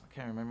I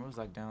can't remember, it was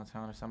like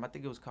downtown or something. I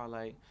think it was called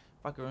like,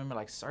 if I can remember,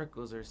 like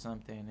Circles or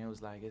something. It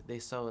was like they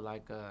sold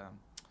like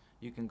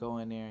you can go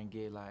in there and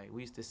get like,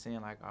 we used to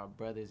send like our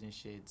brothers and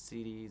shit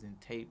CDs and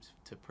tapes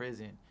to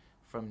prison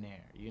from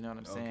there. You know what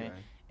I'm saying? Okay.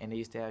 And they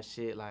used to have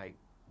shit like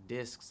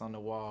discs on the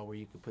wall where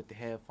you could put the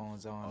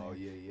headphones on. Oh, and,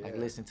 yeah. like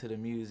listen to the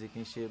music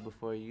and shit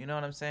before you know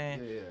what I'm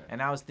saying? Yeah.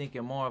 And I was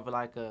thinking more of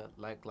like a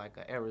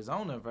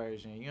Arizona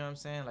version. You know what I'm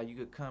saying? Like you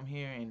could come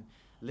here and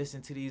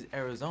listen to these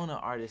Arizona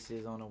artists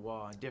on the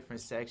wall in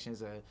different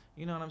sections of,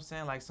 you know what I'm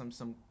saying? Like some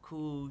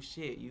cool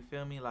shit. You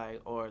feel me?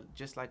 Like, or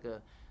just like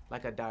a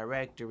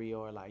directory,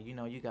 or like, you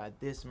know, you got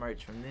this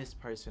merch from this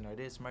person or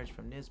this merch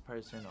from this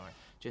person, or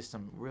just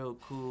some real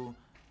cool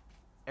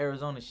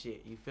Arizona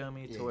shit, you feel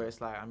me? Yeah. To where it's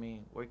like, I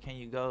mean, where can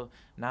you go?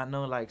 Not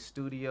no like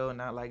studio,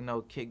 not like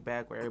no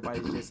kickback where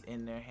everybody's just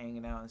in there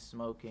hanging out and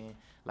smoking.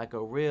 Like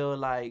a real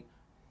like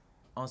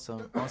on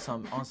some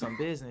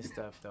business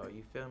stuff though,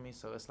 you feel me?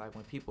 So it's like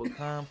when people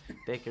come,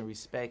 they can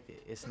respect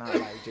it. It's not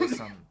like just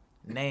some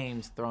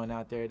names thrown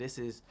out there.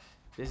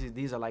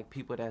 These are like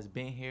people that's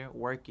been here,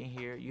 working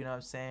here, you know what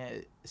I'm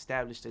saying?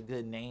 Established a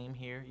good name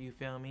here, you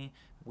feel me?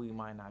 We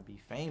might not be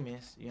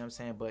famous, you know what I'm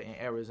saying? But in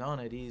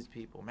Arizona, these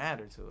people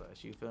matter to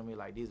us, you feel me?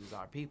 Like, these is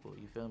our people,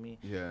 you feel me?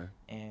 Yeah.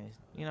 And,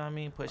 you know what I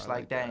mean? Push I like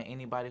like that. that. And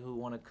anybody who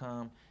want to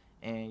come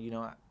and, you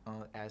know,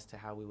 as to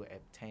how we would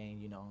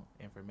obtain, you know,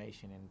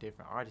 information and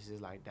different artists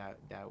is like that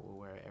will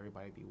where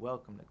everybody be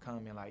welcome to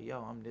come and like, yo,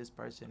 I'm this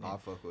person. I'll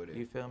fuck with it.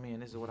 You feel me?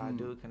 And this is what I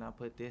do. Can I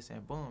put this?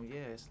 And boom,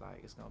 yeah, it's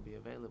like, it's going to be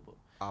available.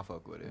 I'll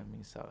fuck with You know it. what I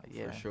mean? So,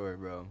 yeah. For sure,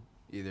 bro.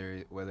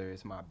 Either whether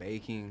it's my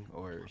baking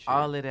or shit,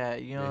 All of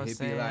that, you know the what I'm hippie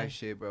saying? life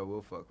shit, bro,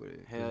 we'll fuck with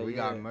it. 'Cause Hell we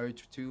yeah. got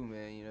merch too,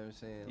 man. You know what I'm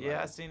saying? Yeah,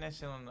 Like, I seen that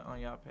shit on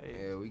y'all page.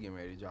 yeah, we getting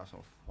ready to drop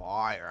some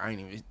fire. I ain't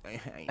even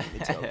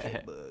tell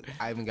K-Bug.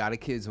 I even got a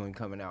kids one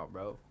coming out,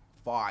 bro.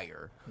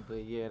 Fire.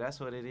 But yeah, that's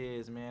what it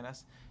is, man.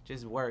 That's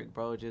just work,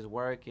 bro. Just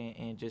work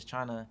and just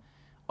trying to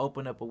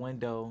open up a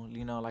window,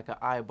 you know, like an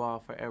eyeball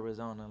for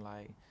Arizona.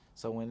 Like,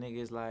 so when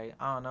niggas like,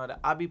 I don't know,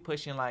 I be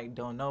pushing like,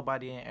 don't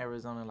nobody in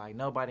Arizona, like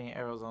nobody in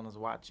Arizona's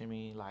watching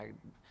me.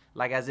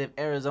 Like as if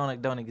Arizona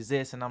don't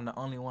exist and I'm the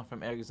only one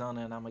from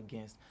Arizona and I'm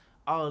against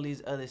all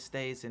these other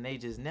states and they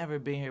just never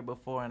been here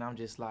before, and I'm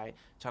just like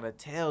trying to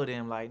tell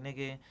them like,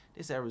 nigga,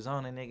 this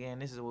Arizona, nigga,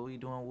 and this is what we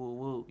doing, woo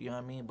woo, you know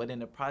what I mean? But in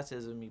the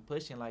process of me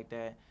pushing like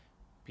that,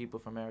 people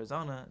from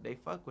Arizona, they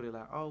fuck with it,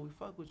 like, oh, we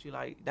fuck with you,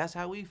 like that's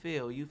how we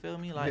feel, you feel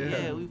me? Like,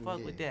 yeah, we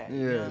fuck with that, you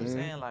know what I'm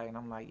saying? Like, and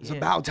I'm like, yeah, It's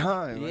about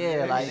time.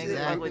 Yeah, like, shit, niggas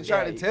fuck I've been with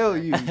trying that. to tell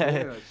you.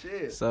 Yeah,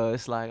 shit. So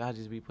it's like I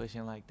just be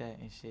pushing like that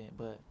and shit,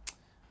 but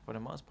for the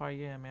most part,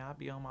 yeah, man, I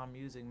be on my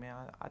music, man.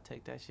 I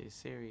take that shit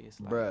serious,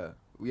 like, Bruh.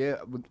 Yeah,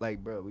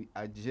 like, bro,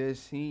 I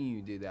just seen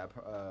you did that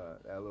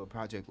little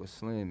project with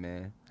Slim,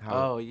 man.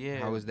 Oh, yeah.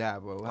 How was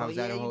that, bro? How was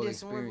that whole you did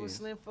some work with experience?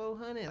 Slim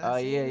 400. Oh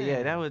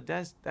yeah.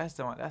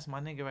 That's my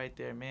nigga right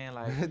there, man.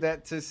 Like,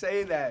 That to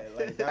say that,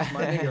 like, that's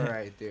my nigga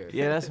right there.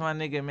 yeah, that's my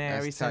nigga, man.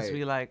 That's Ever since tight.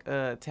 we like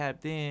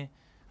tapped in,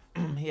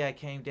 he had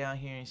came down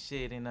here and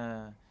shit,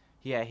 and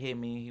he had hit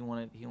me. He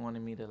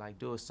wanted me to like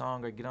do a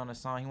song or get on a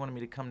song. He wanted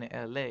me to come to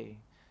L.A.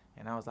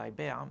 And I was like,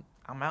 bet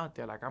I'm out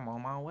there, like I'm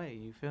on my way.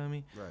 You feel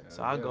me? Right.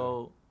 So I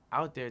go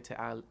out there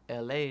to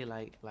L.A.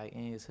 like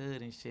in his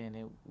hood and shit, and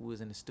it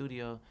was in the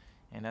studio,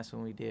 and that's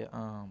when we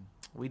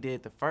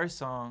did the first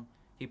song.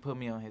 He put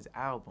me on his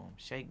album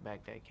Shake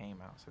Back that came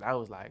out, so that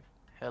was like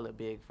hella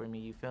big for me.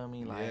 You feel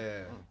me? Like,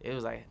 Yeah. it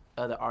was like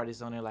other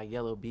artists on there like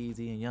Yellow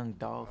Beezy and Young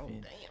Dolph Oh,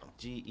 and damn.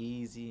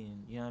 G-Eazy,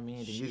 and you know what I mean.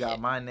 Then you Shit. got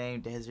my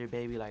name, Desert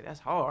Baby. Like, that's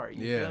hard.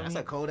 You Yeah. feel That's me?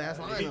 a cold ass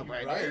lineup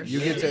right there. You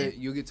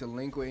Shit. get to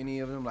link with any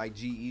of them, like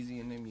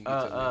G-Eazy and them. You get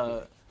to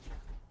link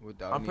with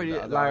the, I'm any pretty of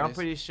the other like I'm artists?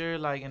 pretty sure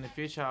like in the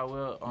future I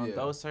will on Yeah.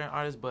 those certain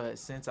artists, but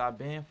since I've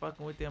been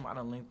fucking with them, I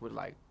don't link with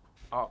like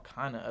all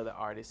kind of other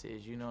artists.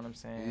 You know what I'm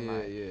saying? Yeah,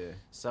 Like, yeah.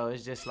 so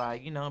it's just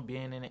like, you know,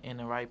 being in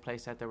the right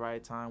place at the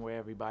right time where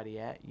everybody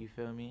at. You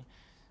feel me?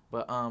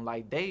 But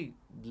like they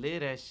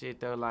live that shit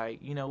though.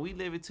 Like, you know, we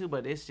live it too,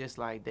 but it's just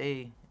like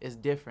it's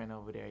different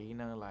over there. You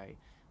know,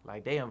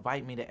 like they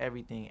invite me to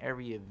everything,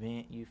 every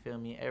event. You feel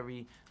me?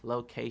 Every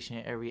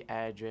location, every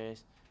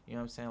address. You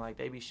know what I'm saying? Like,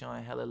 they be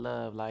showing hella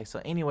love. Like, so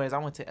anyways, I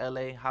went to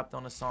LA, hopped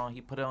on a song. He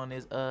put it on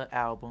his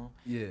album.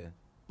 Yeah.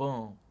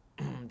 Boom.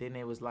 Then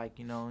it was like,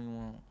 you know, we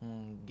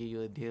want give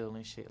you a deal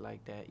and shit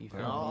like that. You feel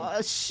me? Oh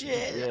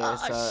shit! Yeah,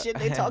 so-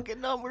 They talking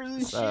numbers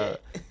and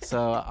shit.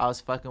 So I was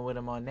fucking with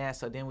him on that.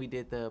 So then we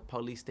did the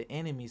Police the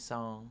Enemy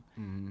song,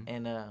 Mm-hmm.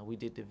 and we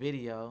did the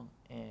video,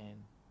 and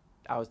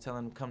I was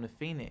telling them come to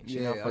Phoenix, Yeah,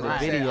 you know, I for was the about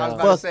to say, video. I was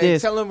about to Fuck say,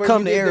 this. tell 'em where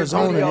Come you to did the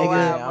Arizona, video nigga.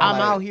 at. I'm I'm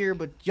like- out here,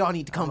 but y'all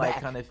need to come I'm like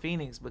back. come to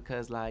Phoenix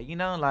because like, you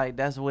know, like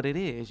that's what it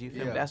is. You feel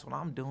Yeah. me? That's what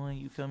I'm doing.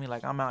 You feel me?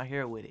 Like I'm out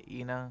here with it,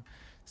 you know?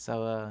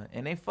 So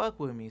and they fuck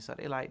with me. So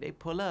they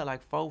pull up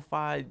like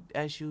 4-5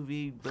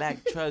 SUV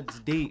black trucks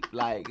deep.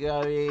 Like, you know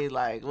what I mean?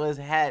 Like what's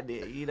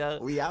happening, you know?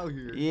 We out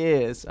here.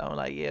 Yeah, so I'm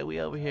like, yeah, we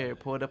over here.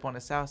 Pulled up on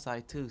the south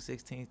side too,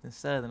 16th and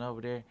Southern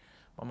over there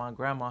by my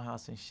grandma's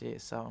house and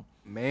shit. So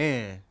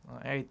Man,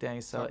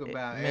 everything. So talk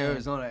about man,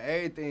 Arizona,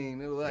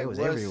 everything. It was like, was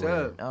what's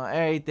everywhere. up?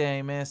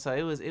 everything, man. So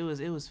it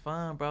was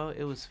fun, bro.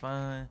 It was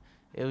fun.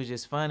 It was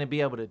just fun to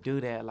be able to do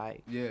that.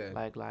 Like, Yeah.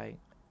 like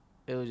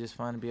it was just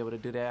fun to be able to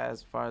do that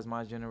as far as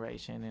my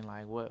generation and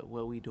like what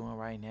we doing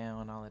right now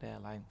and all of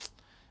that. Like,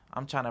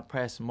 I'm trying to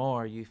press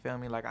more. You feel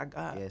me? Like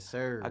Yes,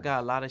 sir. I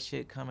got a lot of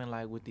shit coming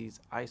like with these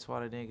ice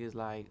water niggas,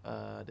 like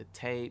the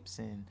tapes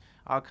and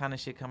all kind of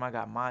shit coming. I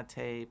got my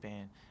tape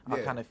and all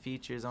Yeah. kind of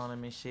features on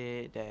them and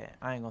shit that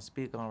I ain't gonna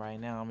speak on right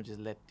now. I'm gonna just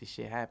let this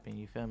shit happen.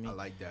 You feel me? I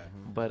like that.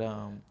 But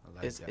I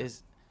like it's that.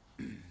 it's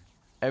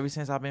ever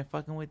since I've been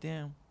fucking with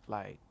them,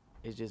 like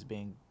it's just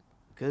been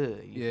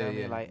good. You Yeah, feel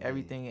me? yeah, Like yeah,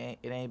 everything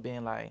ain't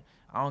been like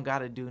I don't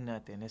gotta do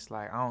nothing. It's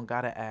like I don't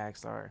gotta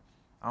ask or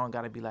I don't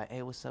gotta be like,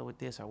 hey, what's up with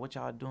this or what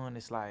y'all doing?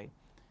 It's like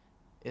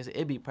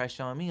it be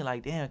pressure on me.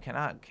 Like, damn, can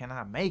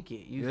I make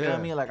it? You Yeah. feel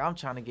me? Like I'm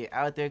trying to get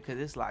out there because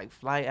it's like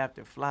flight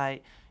after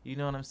flight. You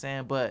know what I'm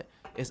saying? But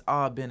it's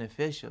all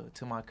beneficial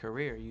to my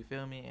career. You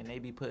feel me? And they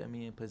be putting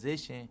me in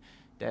position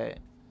that,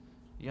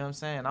 you know what I'm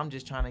saying? I'm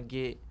just trying to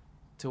get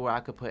to where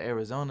I could put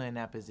Arizona in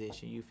that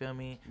position. You feel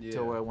me? Yeah.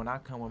 To where when I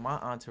come with my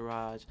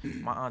entourage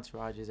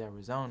is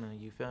Arizona.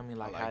 You feel me?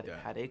 Like, like that.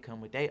 how they come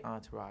with their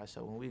entourage.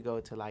 So when we go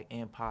to like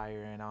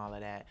Empire and all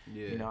of that,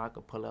 Yeah. you know, I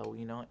could pull up,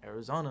 you know,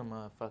 Arizona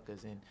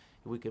motherfuckers and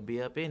we could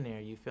be up in there.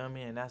 You feel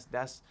me? And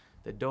that's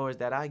the doors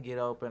that I get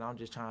open. I'm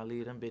just trying to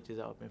leave them bitches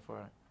open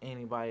for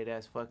anybody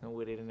that's fucking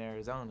with it in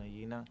Arizona,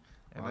 you know?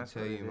 And I'll that's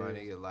tell what you, it my is.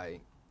 nigga,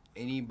 like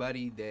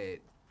anybody that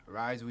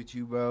rides with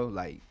you, bro,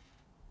 like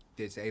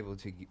that's able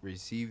to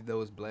receive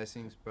those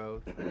blessings,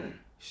 bro,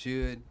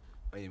 should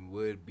and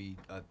would be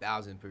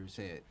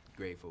 1,000%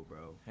 grateful,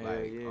 bro. Hell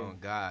like, yeah. on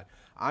God,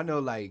 I know,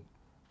 like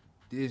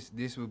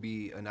this would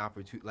be an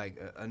opportunity,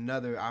 like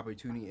another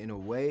opportunity in a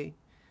way,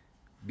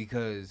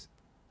 because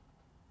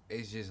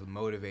it's just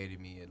motivated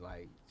me in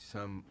like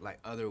some like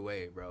other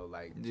way, bro.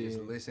 Like just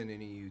Yeah. listening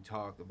to you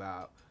talk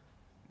about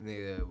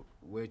nigga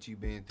what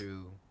you've been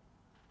through,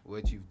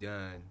 what you've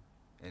done,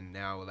 and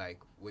now like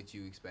what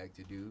you expect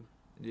to do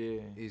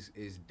Yeah. is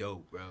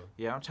dope, bro.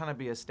 Yeah, I'm trying to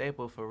be a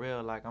staple for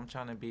real. Like I'm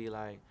trying to be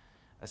like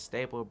a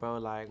staple, bro.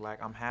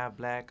 Like I'm half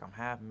black, I'm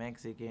half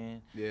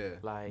Mexican. Yeah.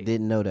 Like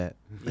Didn't know that.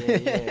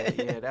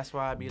 yeah. That's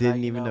why I be Didn't like,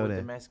 you even know with that.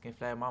 the Mexican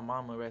flag. My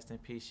mama, rest in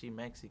peace, she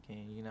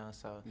Mexican, you know.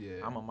 So Yeah.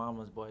 I'm a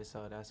mama's boy,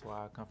 so that's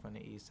why I come from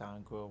the east side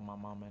and grew up with my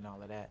mama and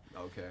all of that.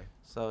 Okay.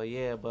 So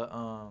yeah,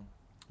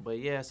 but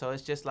yeah, so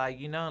it's just like,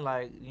 and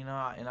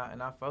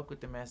I fuck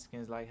with the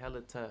Mexicans like hella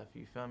tough.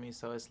 You feel me?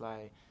 So it's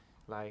like.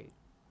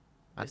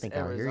 I It's think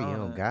out here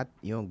Arizona.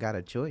 you don't got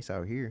a choice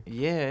out here.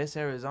 Yeah, it's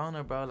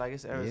Arizona, bro. Like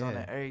it's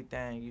Arizona, Yeah.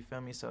 everything. You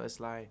feel me? So it's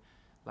like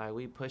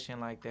we pushing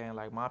like that. And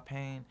like my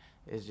pain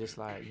is just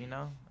like,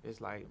 it's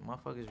like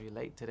motherfuckers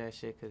relate to that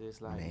shit because it's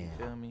like, Man. you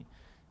feel me?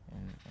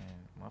 And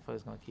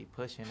motherfuckers gonna keep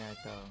pushing that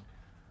though.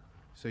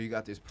 So you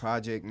got this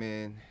project,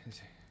 man.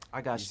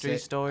 I got You street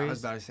said- stories. I was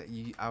about to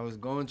say. I was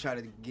going to try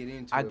to get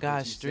into. I it, but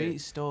got you street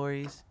said-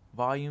 stories,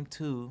 volume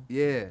 2.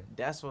 Yeah.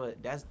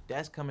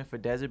 That's coming for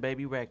Desert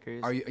Baby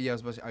Records. Are you? Yeah, I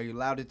was supposed to, are you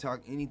allowed to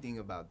talk anything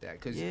about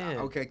that? Cause Yeah.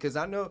 Okay. Cause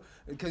I know.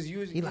 Cause you.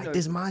 He you like, know,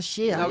 this my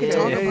shit. I Okay, can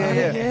talk yeah, about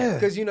it. Yeah.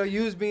 Cause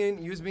you was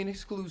being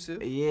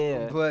exclusive.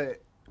 Yeah.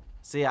 But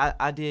See,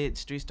 I did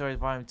Street Stories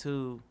Volume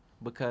 2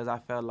 because I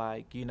felt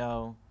like,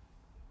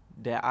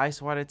 that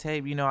ice water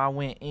tape, I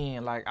went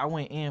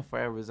in for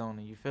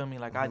Arizona. You feel me?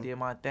 Like, I Mhm. did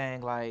my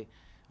thing. Like,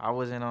 I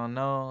wasn't on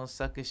no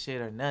sucker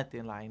shit or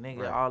nothing. Like,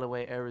 nigga, Right. all the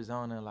way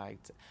Arizona. Like,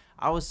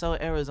 I was so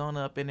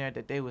Arizona up in there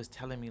that they was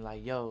telling me,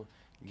 like, yo,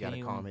 You can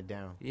gotta calm it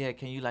down. Yeah,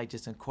 can you, like,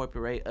 just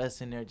incorporate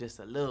us in there just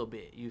a little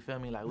bit? You feel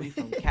me? Like, we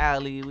from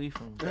Cali, we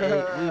from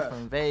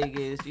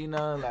Vegas,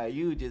 like,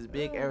 you just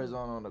big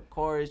Arizona on the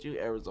chorus, you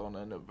Arizona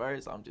in the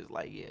verse. I'm just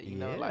like,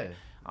 yeah, like,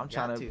 I'm got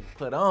trying to to.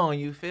 put on,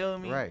 you feel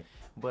me? Right.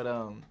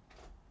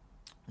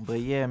 But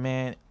yeah,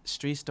 man,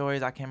 Street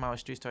Stories, I came out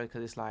with Street Stories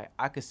because it's like,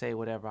 I could say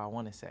whatever I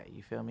want to say,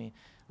 you feel me?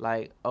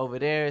 Like, over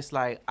there, it's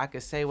like, I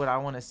could say what I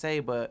want to say,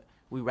 but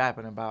we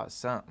rapping about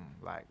something.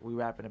 Like,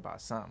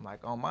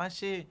 on my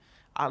shit,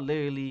 I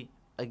literally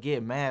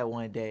get mad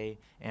one day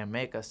and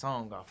make a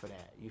song off of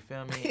that, you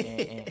feel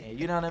me? and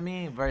you know what I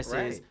mean? Versus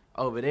Right.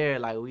 over there,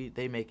 like,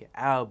 they making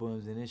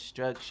albums and it's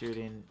structured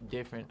and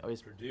different, or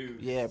it's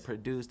Produced. yeah,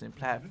 produced and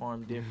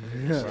platformed different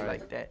and shit Right.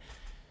 like that.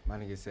 my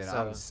nigga said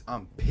So-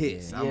 I'm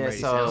pissed. I'm Yeah, ready.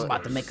 so- to I was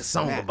about to make a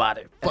song about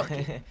it. Fuck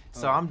it.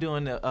 So I'm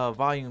doing the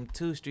volume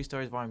 2, Street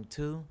Stories volume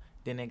 2.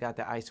 Then they got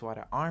the Ice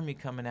Water Army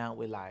coming out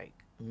with like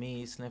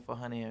me, Slim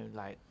 400, and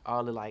like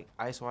all the like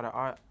Ice Water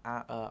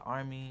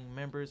Army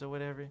members or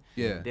whatever.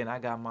 Yeah. Then I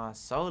got my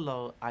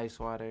solo Ice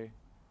Water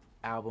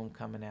album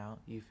coming out.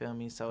 You feel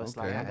me? So it's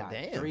like I got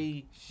Damn.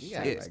 3 You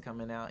got, tapes like,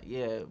 coming out.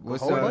 Yeah,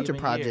 What's a whole the- bunch of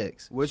even year.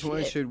 projects. Which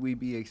one Shit. should we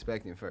be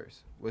expecting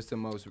first? What's the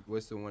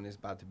one that's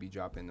about to be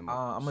dropping the most?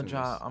 I'm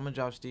gonna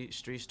drop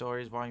Street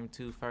Stories Volume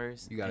 2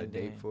 first. You got a and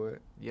date then- for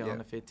it? Yeah, on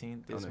the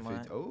 15th this on the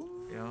month. Oh,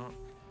 Yeah,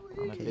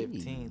 on the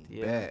 15th.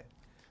 Yeah. bet.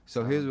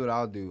 So here's what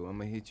I'll do. I'm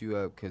gonna hit you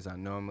up because I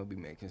know I'm gonna be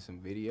making some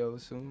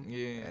videos soon.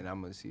 Yeah. And I'm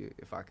gonna see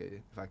if I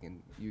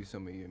can use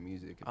some of your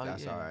music if Oh,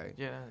 that's yeah. all right.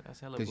 Yeah,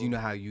 that's hella. Because cool. you know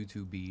how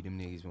YouTube be, them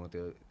niggas want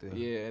the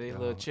Yeah, they the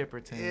little whole- chipper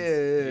things.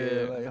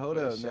 Yeah, like hold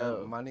for up, sure.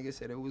 man. My nigga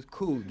said it was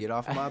cool. Get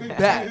off my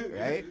back,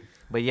 right?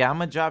 But yeah, I'm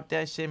gonna drop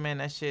that shit, man.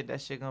 That shit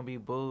gonna be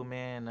boo,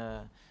 man.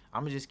 I'm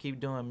gonna just keep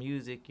doing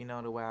music, you know,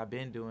 the way I've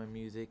been doing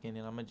music, and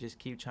then I'm gonna just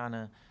keep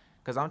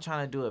cause I'm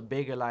trying to do it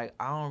bigger. Like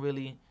I don't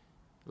really,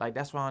 like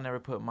that's why I never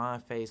put my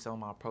face on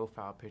my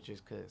profile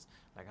pictures, cause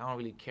like I don't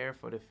really care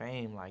for the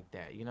fame like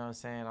that. You know what I'm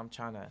saying? I'm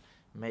trying to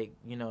make,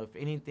 you know, if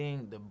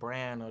anything, the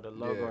brand or the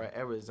logo or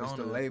Arizona. It's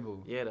the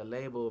label. Yeah, the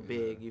label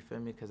big. You feel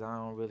me? Cause I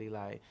don't really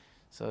like.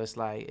 So it's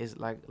like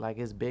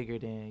it's bigger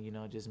than, you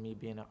know, just me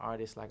being an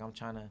artist. Like I'm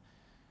trying to,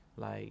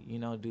 like, you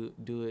know, do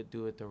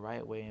it the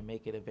right way and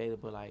make it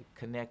available. Like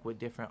connect with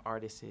different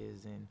artists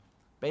and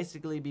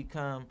basically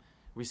become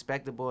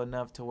respectable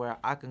enough to where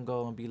I can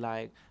go and be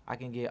like, I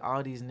can get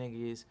all these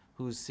niggas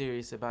who's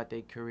serious about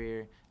their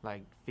career,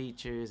 like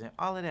features and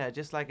all of that,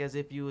 just like as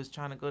if you was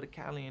trying to go to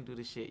Cali and do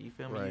the shit. You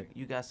feel me? Right.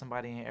 You got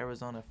somebody in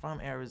Arizona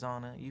from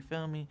Arizona. You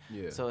feel me?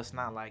 Yeah. So it's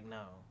not like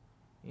no,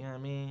 you know what I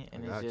mean?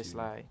 And I it's got just you.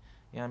 like,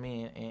 you know what I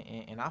mean?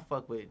 And I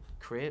fuck with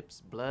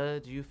Crips,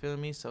 Bloods. You feel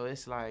me? So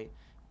it's like,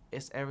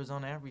 it's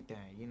Arizona everything.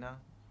 You know,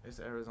 it's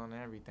Arizona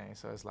everything.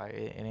 So it's like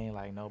it ain't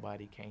like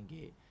nobody can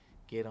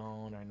get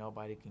on or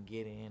nobody can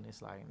get in.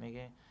 It's like,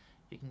 nigga,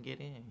 you can get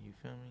in. You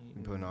feel me?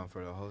 You putting on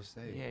for the whole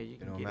state. Yeah, you It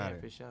can don't get matter.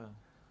 in for sure.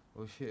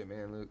 Well, shit,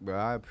 man. Look, bro,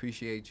 I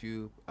appreciate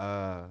you,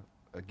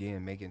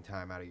 again, making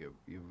time out of your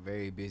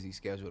very busy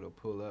schedule to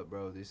pull up,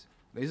 bro. This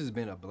has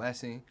been a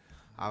blessing.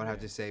 I would have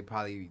to say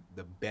probably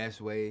the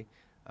best way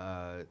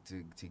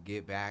to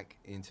get back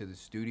into the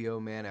studio,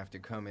 man, after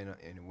coming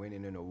and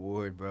winning an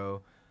award,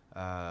 bro.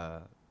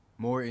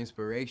 More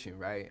inspiration,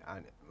 right?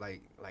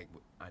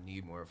 I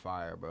need more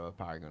fire, bro. I'm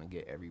probably going to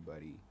get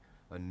everybody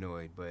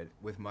annoyed. But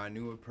with my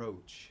new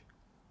approach,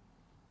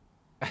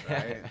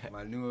 right?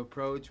 My new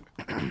approach,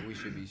 we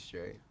should be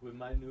straight. With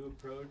my new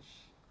approach,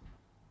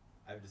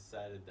 I've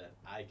decided that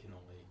I can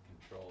only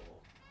control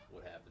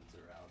what happens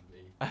around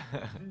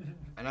me.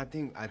 And I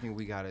think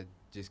we gotta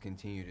just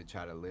continue to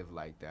try to live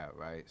like that,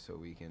 right? So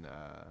we can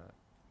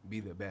be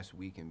the best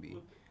we can be.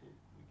 We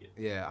get,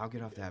 Yeah, I'll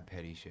get off that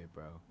petty shit,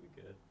 bro. we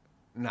good.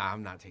 Nah,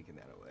 I'm not taking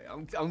that away.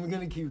 I'm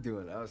gonna keep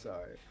doing it. I'm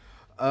sorry.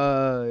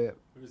 We're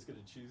just gonna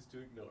choose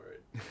to ignore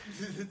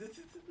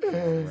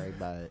it. Right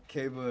by it.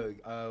 K-Bug,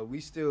 we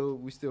still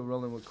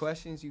rolling with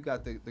questions. You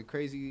got the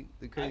crazy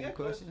got questions.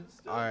 questions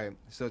still. All right,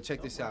 so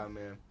check this out,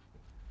 man.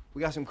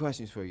 We got some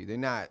questions for you. They're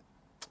not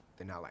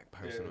like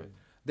personal.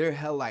 They're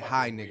hell like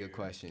high Fucking nigga weird.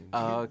 questions.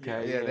 Oh,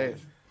 okay. Yeah, Yeah.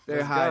 they're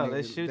Let's high go. nigga.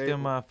 Let's shoot They-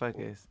 them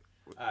motherfuckers.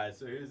 Alright,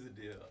 so here's the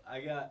deal.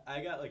 I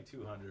got like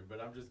 200, but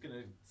I'm just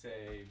gonna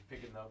say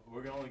pick a number.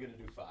 We're only gonna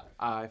do 5.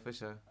 Alright, for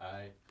sure.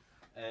 Alright,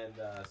 and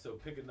so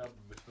pick a number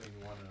between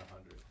 1 and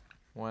 100.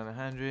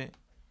 100.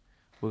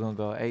 We're gonna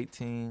go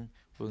 18.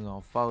 We're gonna go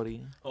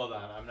 40. Hold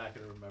on, I'm not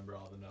gonna remember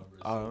all the numbers.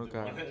 Oh, so we'll do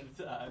okay. one at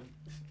a time.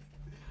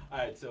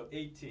 Alright, so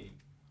 18.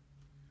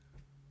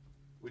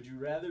 Would you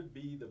rather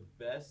be the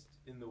best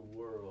in the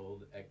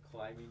world at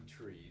climbing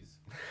trees,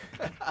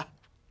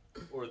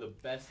 or the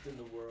best in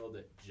the world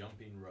at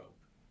jumping rope?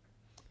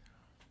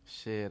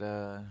 Shit,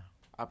 I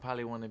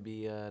probably want to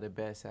be the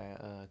best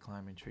at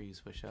climbing trees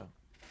for sure.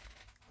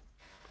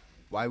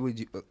 Why would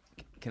you?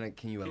 Can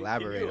you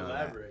elaborate on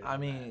that? I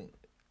mean,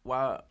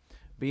 while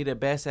be the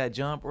best at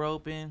jump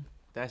roping,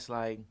 that's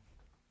like,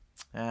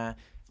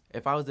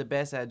 if I was the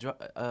best at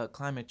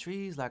climbing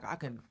trees, like I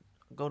can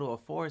go to a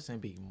forest and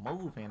be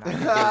moving. I can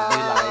just be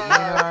like, you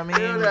know what I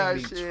Feel that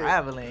mean? Be shit.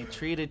 traveling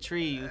tree to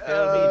tree. You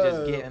feel me?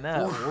 Just getting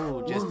up.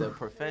 Ooh, just a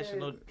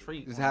professional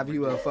tree. Just have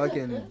you a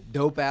fucking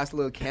dope ass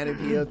little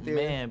canopy up there.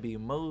 Man, be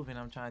moving.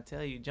 I'm trying to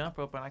tell you, jump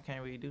rope, and I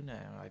can't really do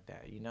nothing like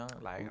that. You know,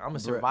 like I'm a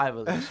Bruh.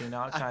 survivalist. You know,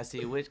 I'm trying to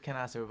see which can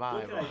I What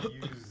survive. can I on.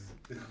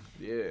 use?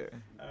 Yeah.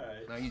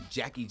 Alright. Now you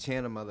Jackie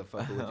Chan a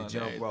motherfucker with the On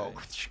jump rope.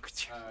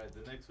 Alright,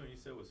 the next one you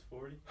said was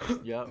 40?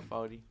 Yup,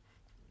 40.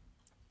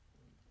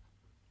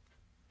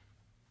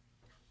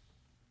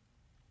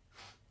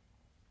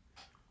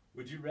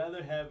 Would you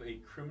rather have a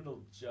criminal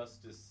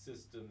justice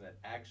system that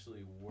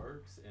actually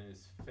works and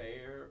is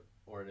fair,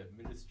 or an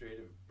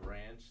administrative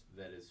branch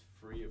that is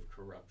free of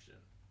corruption?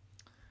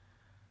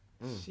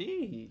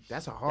 Sheesh.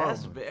 That's a hard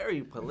That's one.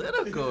 very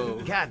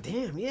political. God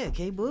damn, yeah,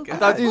 K-Book. I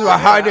thought these were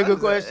high nigga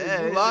questions.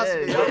 Yeah, You lost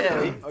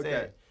yeah, me. yeah.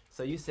 Okay.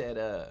 So you said,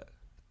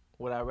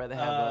 would I rather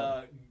have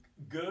a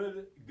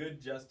Good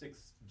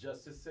justice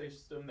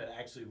system that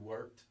actually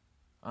worked,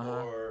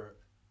 uh-huh. or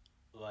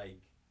like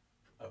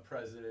a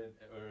president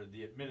or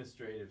the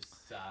administrative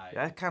side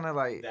That's kind of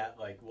like. that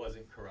like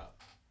wasn't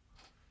corrupt.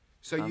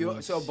 So I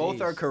mean, so both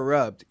are sheesh.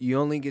 corrupt. You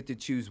only get to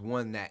choose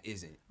one that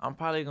isn't. I'm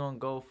probably gonna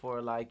go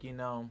for like, you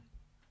know,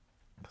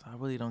 'cause I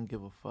really don't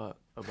give a fuck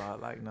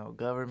about like no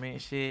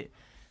government shit.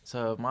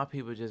 So if my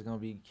people just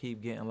gonna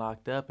keep getting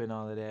locked up and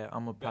all of that,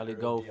 I'm gonna probably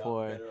go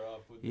for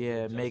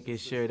making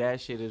sure that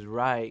shit is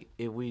right.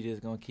 If we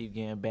just gonna keep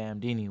getting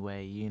bammed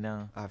anyway, you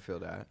know. I feel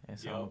that. And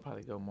so I'm gonna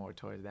probably go more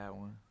towards that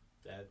one.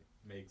 That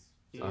makes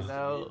You sense to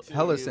know, me, too.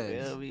 Hella you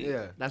sense. feel me?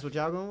 Yeah. That's what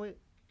y'all going with?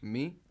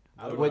 Me?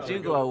 I would What rather you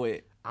go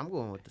with? I'm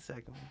going with the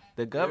second one.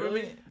 The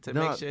government to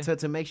No, make sure.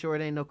 to make sure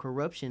it ain't no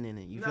corruption in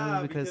it. You feel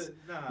Nah, me? Because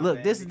man, look,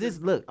 because- this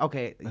look.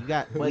 Okay, you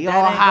got But we that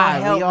all ain't gonna high.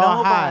 help We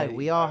all high. nobody.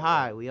 We all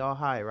high. We all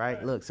high. Right?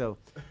 Right. Look, so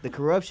the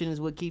corruption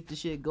is what keep the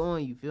shit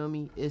going. You feel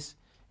me? It's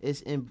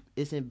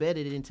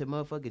embedded into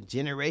motherfucking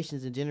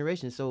generations and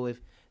generations. So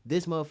if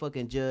this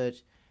motherfucking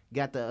judge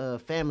got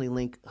the family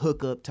link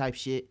hookup type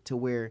shit to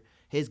where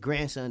his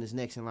grandson is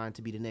next in line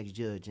to be the next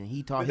judge, and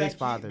he taught But his that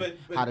father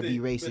but how to be the-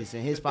 racist, but-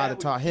 and his but father that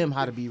would taught him keep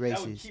how the- to be That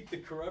would racist. keep the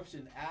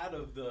corruption out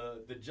of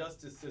the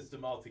justice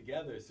system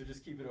altogether. So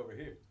just keep it over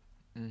here.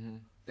 Mm-hmm.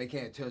 They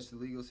can't touch the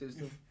legal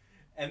system.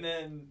 And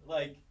then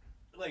like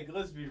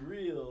let's be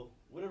real.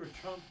 Whatever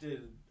Trump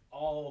did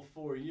all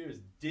 4 years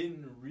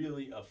didn't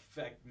really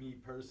affect me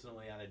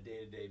personally on a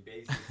day-to-day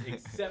basis,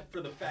 except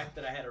for the fact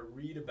that I had to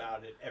read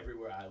about it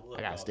everywhere I looked.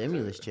 I got all a the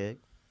stimulus time. check.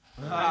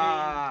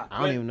 Ah. I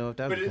don't even know if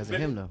that was because of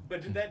him though.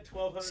 But did that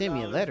 $1,200 Send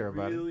me a letter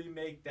about it. really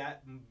make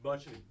that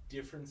much of a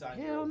difference on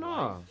Hell your no.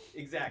 life?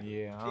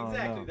 Exactly. Yeah, I don't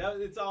exactly. know.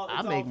 It's all. I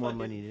It's make all more fucking-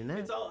 money than that.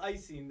 It's all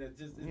icing. That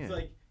just. Yeah.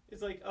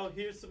 It's like oh,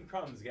 here's some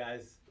crumbs,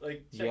 guys.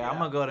 Like check Yeah, it I'm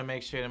gonna out. go to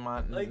make sure that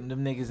my Like-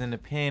 them niggas in the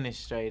pen is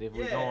straight if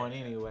we're Yeah. going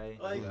anyway.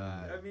 Like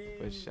Right. I mean.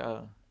 For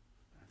sure.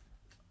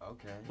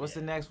 Okay. What's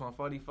the next one?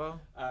 44? All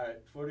right,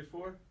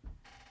 44.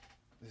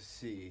 Let's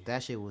see.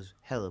 That shit was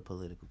hella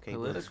political. Okay,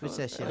 Political? switch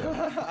that shit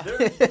up.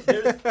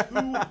 There's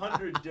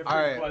 200 different All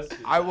right,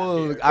 questions. I out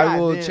will. here. I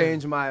will Goddamn.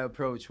 change my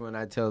approach when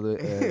I tell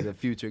the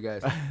future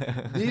guys.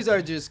 These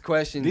are just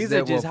questions. These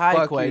that are just will high fuck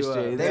you up.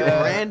 questions. They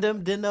Yeah.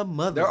 random than a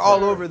mother. They're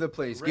all over the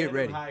place. Get Random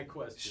ready. High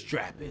questions.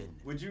 Strap in.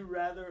 Would you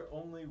rather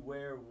only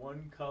wear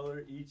one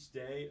color each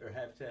day or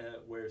have to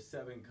wear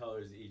 7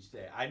 colors each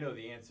day? I know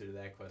the answer to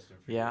that question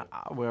for Yeah, you.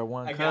 I wear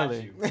one I color.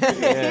 got you.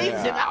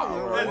 Yeah, I I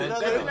wear wear one one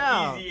That's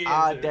color. an easy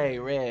All answer. day,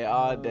 red,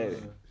 all day.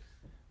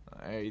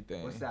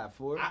 Everything. What's that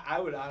for? I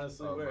would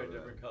honestly Oh, wear my a bad.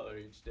 different color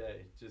each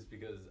day just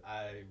because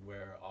I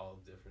wear all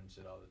different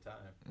shit all the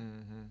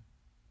time.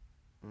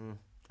 Mm-hmm.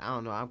 I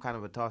don't know. I'm kind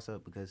of a toss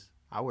up because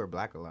I wear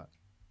black a lot.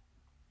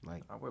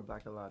 Like I wear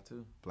black a lot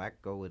too.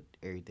 black go with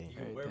everything. You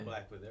can wear Everything.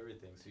 black with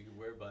everything, so you can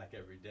wear black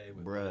every day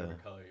with Bruh. whatever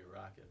color you're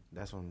rocking.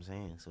 That's what I'm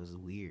saying. So it's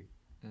weird.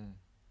 Mm.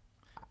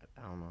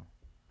 I don't know.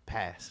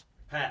 Pass.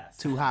 Pass.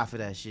 Too high for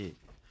that shit.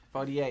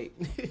 48.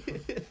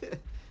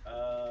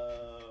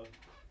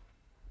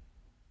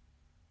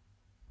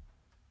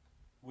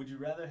 Would you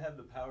rather have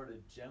the power to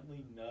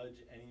gently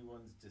nudge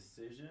anyone's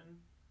decision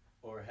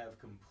or have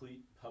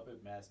complete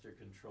puppet master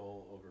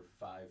control over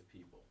 5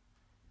 people?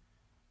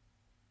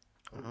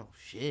 Oh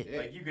shit.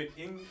 Like you could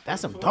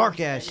That's some influence dark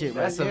ass shit anyone.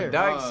 right That's some there.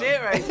 dark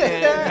shit right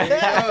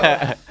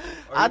there.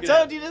 Or I could told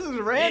have- you this was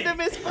random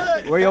as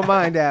fuck. Where your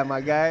mind at, my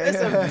guy? That's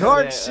some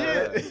dark Yeah,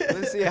 shit.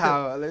 Let's see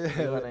how.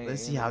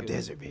 Let's see how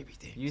Desert Baby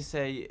thinks. You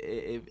say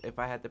if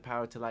I had the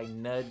power to like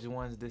nudge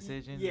one's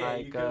decision, Yeah,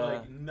 like you could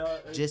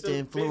like just to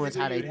influence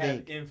how basically they you'd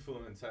have think.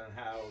 influence on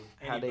how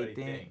How they anybody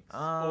think. thinks.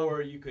 Um,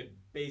 Or you could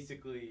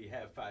basically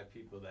have 5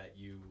 people that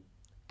you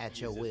At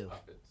use your as will.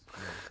 puppets.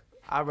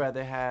 I'd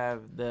rather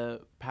have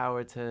the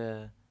power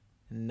to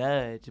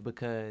nudge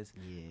because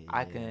Yeah,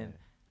 I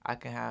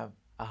can have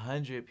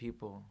 100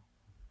 people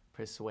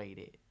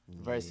persuaded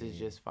versus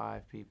Yeah. just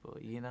 5 people,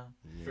 you know?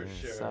 For Yeah.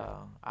 sure.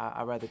 So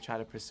I'd rather try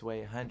to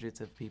persuade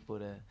hundreds of people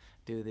to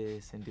do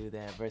this and do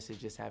that versus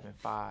just having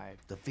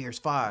 5. The Fierce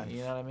Five.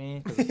 You know what I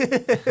mean?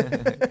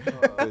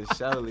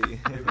 Surely.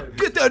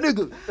 Get that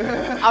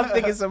nigga. I'm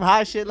thinking some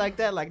high shit like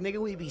that. Like, nigga,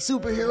 we be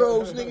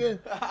superheroes, nigga.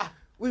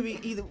 We be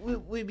either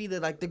we be the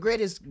like the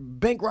greatest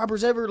bank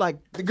robbers ever. Like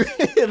the great,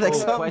 like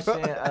Oh,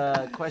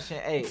 something. question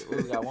 8.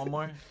 We got one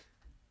more.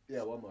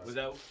 Yeah, one more. Was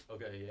that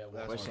okay? Yeah.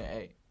 That's Question one.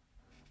 8.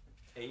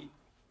 8.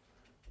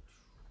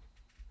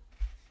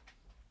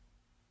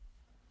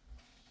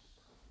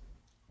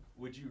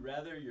 Would you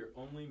rather your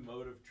only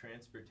mode of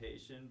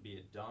transportation be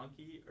a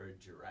donkey or a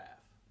giraffe?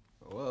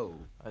 Whoa.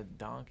 A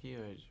donkey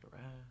or a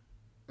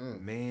giraffe?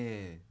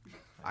 Man,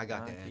 I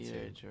got the Donkey or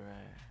a answer.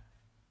 giraffe?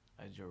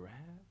 A giraffe?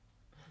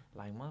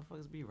 Like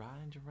motherfuckers be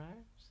riding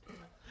giraffes?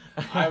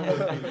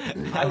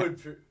 I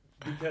would,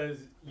 because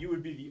you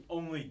would be the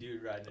only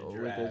dude riding a Oh, with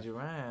giraffe. the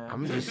giraffe.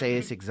 I'm gonna just say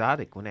it's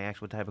exotic when they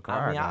ask what type of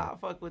car I mean, I I got.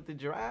 fuck with the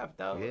giraffe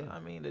though. Yeah. I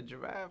mean, the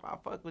giraffe. I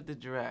fuck with the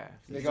giraffe.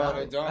 They got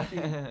a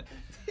donkey?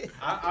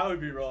 I would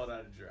be rolling on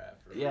a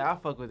giraffe. for real. Yeah, I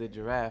fuck with the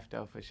giraffe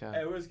though for sure.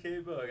 Hey, where's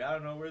K-Bug? I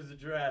don't know. Where's the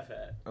giraffe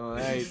at? On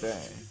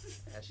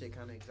everything. That shit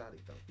kind of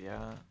exotic though.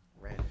 Yeah.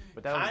 Random.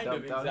 But that was Kind dope,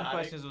 of though. Them exotic.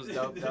 questions was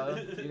dope,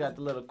 though. You got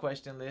the little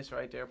question list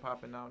right there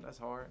popping out. That's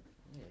hard.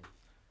 Yeah.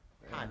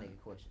 High nigga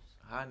questions.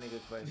 High nigga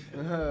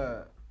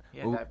question.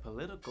 Yeah, Oop. that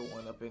political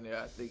one up in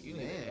there. I think you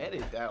need Man. to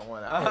edit that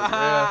one out.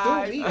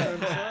 Ah, Threw me on,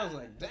 so I was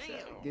like,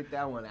 damn. Get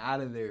that one out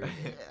of there.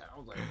 Yeah, I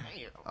was like,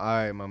 damn. All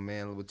right, my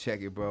man. We'll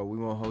check it, bro. We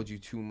won't hold you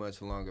too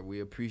much longer. We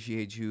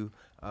appreciate you.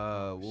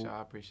 Sure,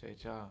 I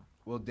appreciate y'all.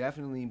 We'll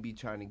definitely be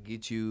trying to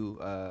get you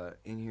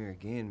in here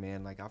again,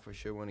 man. Like, I for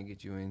sure want to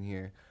get you in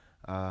here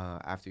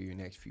after your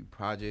next few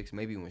projects.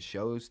 Maybe when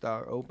shows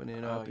start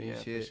opening up and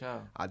shit. For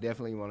sure. I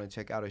definitely want to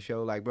check out a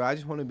show. Like, bro, I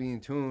just want to be in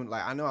tune.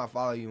 Like, I know I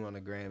follow you on the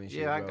gram and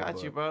shit. Yeah, I bro, got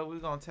but, you, bro. We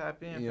gonna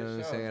tap in. You know for what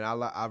I'm sure. saying?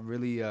 I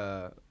really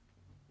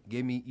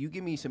give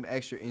me some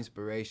extra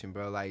inspiration,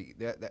 bro. Like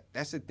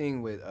that's the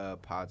thing with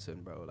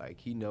Podson, bro. Like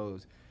he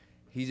knows.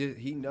 He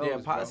knows. Yeah,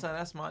 bro. Podson,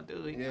 that's my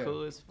dude. He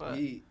cool as fuck.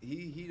 He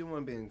the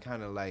one been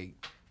kind of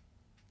like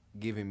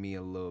giving me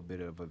a little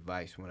bit of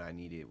advice when I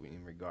need it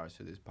in regards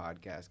to this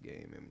podcast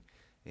game,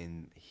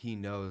 and he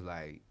knows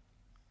like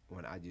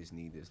when I just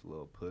need this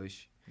little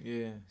push.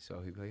 Yeah. So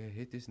he be like, yeah,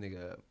 hit this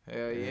nigga up.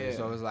 Hell And yeah.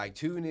 so it's like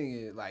two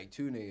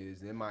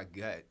niggas in my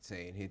gut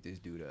saying hit this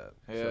dude up.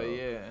 Hell So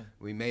yeah.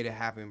 we made it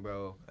happen,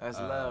 bro. That's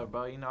love,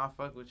 bro. You know I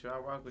fuck with you. I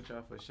rock with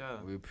y'all for sure.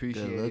 We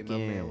appreciate Good it, my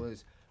man. looking.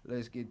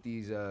 Let's get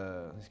these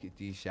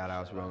shout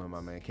outs rolling,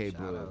 my man. K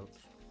Blood. Shout-outs.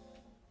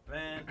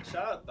 Man,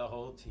 shout out the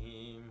whole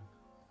team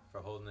for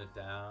holding it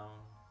down,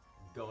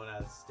 going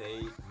out of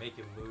state,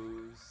 making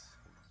moves,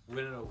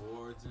 winning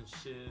awards and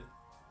shit.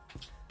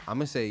 I'm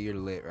gonna say you're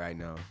lit right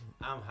now.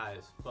 I'm high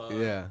as fuck.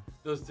 Yeah.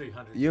 Those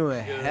 300. You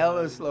in good.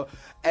 hella slow.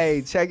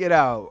 Hey, check it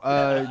out.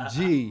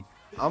 G,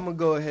 I'm gonna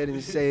go ahead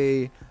and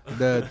say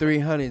the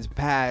 300s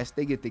pass.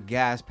 They get the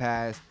gas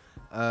pass.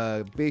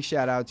 Big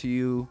shout out to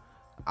you.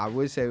 I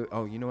would say,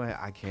 oh, you know what?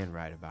 I can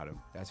write about them.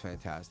 That's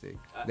fantastic.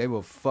 They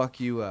will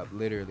fuck you up,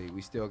 literally. We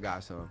still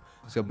got some.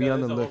 So be No,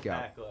 on the there's a whole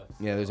lookout. pack left.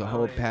 Yeah, there's a I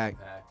whole don't need pack.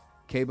 a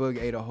K-Bug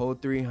ate a whole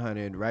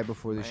 300 right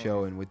before the Man.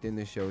 show, and within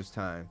the show's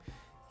time,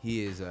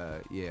 he is,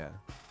 yeah,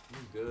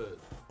 I'm good.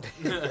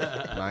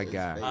 my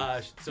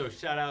guy. So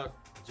shout out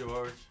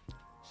George,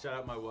 shout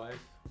out my wife,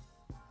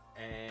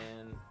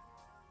 and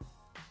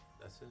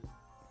that's it.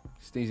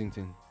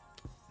 Steezington.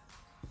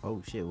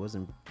 Oh shit,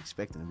 wasn't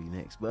expecting to be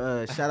next.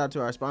 But shout out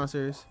to our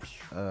sponsors,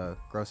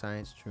 Grow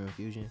Science, True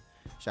Infusion.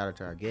 Shout out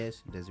to our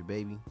guest, Desert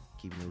Baby,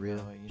 keeping it real,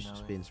 You know it.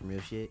 spitting some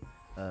real shit.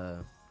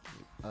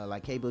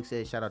 Like K-Book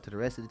said, shout out to the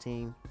rest of the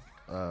team,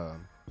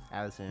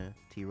 Allison,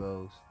 T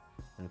Rose,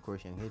 and of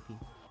course Young Hippy.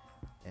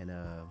 And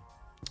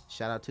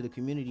shout out to the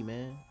community,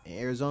 man, in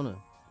Arizona.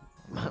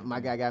 My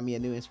guy got me a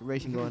new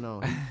inspiration going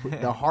on.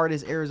 The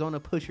hardest Arizona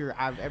pusher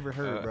I've ever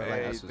heard, bro.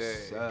 Like, That's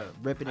what's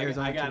up. repping I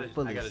Arizona gotta- to the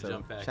fullest. I gotta So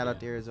jump back shout out in.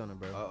 to Arizona,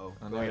 bro. Uh-oh.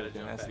 I I know gotta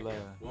everything. jump That's back love.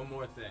 in. One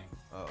more thing.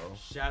 Uh-oh.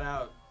 Shout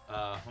out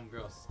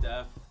homegirl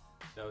Steph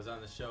that was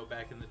on the show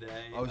back in the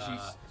day. Oh,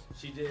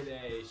 she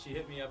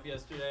hit me up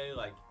yesterday,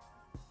 like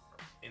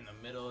in the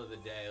middle of the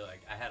day,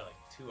 like I had like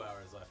 2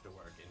 hours left of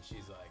work, and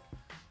she's like,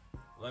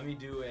 let me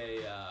do a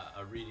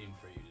reading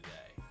for you today.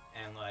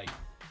 And like,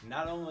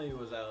 not only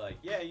was I like,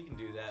 yeah, you can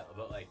do that,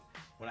 but like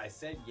when I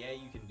said, yeah,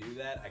 you can do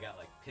that, I got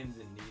like pins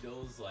and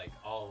needles like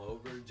all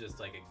over, just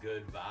like a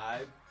good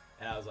vibe.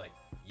 And I was like,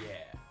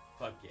 yeah,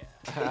 fuck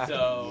yeah.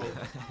 So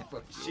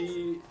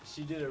she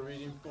did a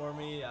reading for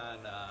me on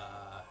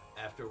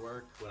after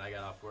work when I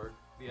got off work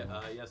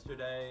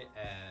yesterday,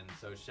 and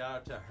so shout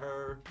out to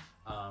her.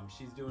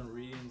 She's doing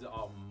readings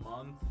all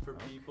month for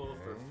people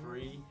for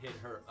free. Hit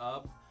her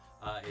up.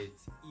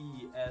 It's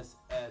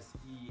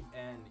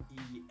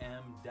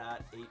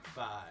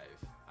ESSENEM.85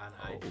 on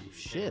IG. Oh Hit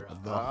shit, her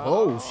up. the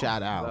whole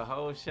shout The out.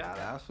 whole shout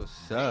out. That's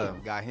what's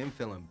up. Got him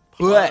feeling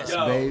blessed,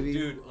 Yo, baby.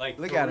 dude, like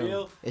Look for at him.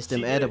 real, It's them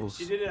she did it- edibles.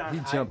 She did it on He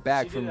jumped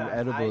back she did from it on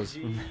edibles.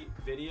 IG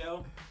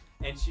video,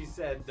 and she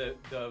said the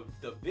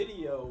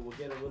video will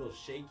get a little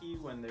shaky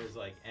when there's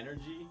like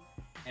energy,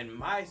 and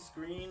my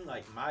screen,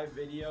 like my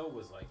video,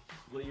 was like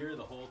clear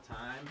the whole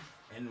time,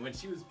 and when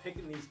she was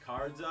picking these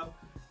cards up,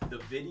 the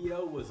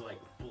video was like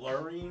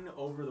blurring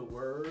over the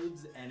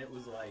words, and it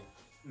was like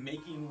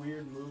making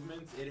weird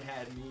movements. It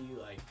had me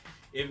like,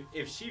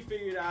 if she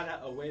figured out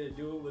a way to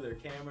do it with her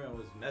camera and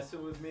was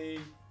messing with me,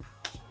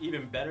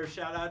 even better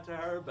shout out to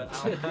her, but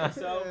I don't think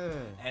so.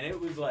 And it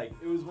was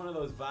one of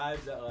those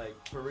vibes that like,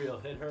 for real,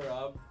 hit her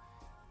up.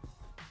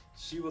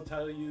 She will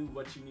tell you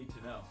what you need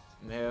to know.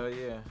 Hell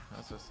yeah.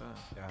 That's what's up.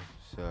 That's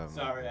what's up.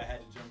 Sorry, I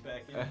had to jump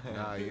back in.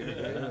 Nah, you're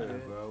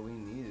good, bro. We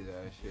needed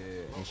that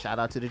shit. And shout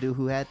out to the dude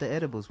who had the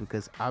edibles,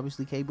 because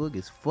obviously K-Book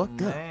is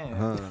fucked up. Man.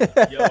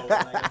 Yo, when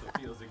I got the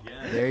feels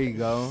again. There you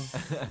go.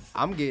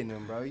 I'm getting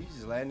them, bro. You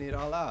just letting it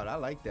all out. I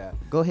like that.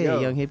 Go ahead, Yo.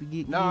 Young Hippie.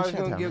 Give No, I your was shout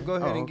gonna out, give. man. Go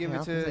ahead Oh, and give okay, I it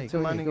was gonna say, to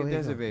go my ahead, go nigga ahead,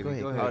 Desert go Baby.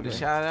 ahead, Go go ahead. Oh, ahead. the man.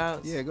 shout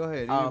outs? Yeah, go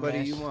ahead. Oh, Anybody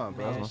man. you want,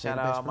 bro. I was Man, gonna say shout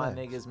the out best all my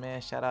flag. niggas, man.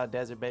 Shout out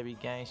Desert Baby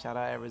Gang. Shout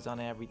out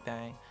Arizona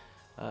Everything.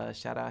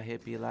 Shout out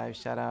Hippy Life.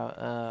 Shout out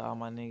all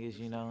my niggas,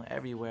 you know,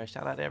 everywhere.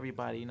 Shout out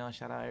everybody, you know.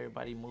 Shout out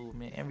everybody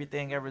movement.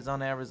 Everything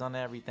Arizona,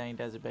 everything.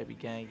 Desert Baby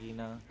Gang, you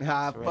know. I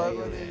That's fuck right.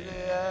 with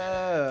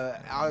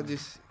it. I'll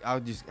just,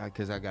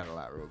 because I got a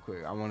lot real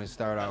quick. I want to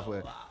start off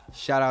with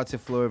shout out to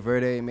Flor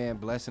Verde, man,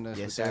 blessing us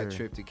with that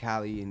trip to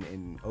Cali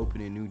and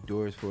opening new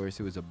doors for us.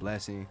 It was a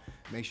blessing.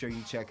 Make sure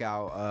you check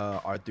out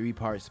our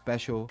 3-part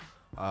special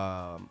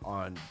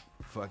on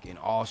fucking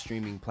all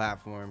streaming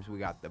platforms. We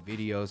got the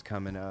videos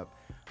coming up.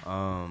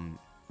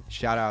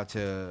 Shout out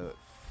to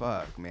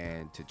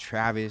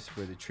Travis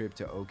for the trip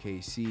to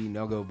OKC,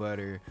 No-Go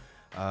Butter,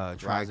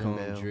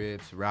 Tricone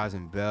Drips,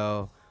 Rosin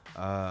Bell,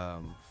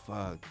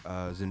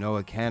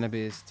 Zenoa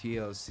Cannabis,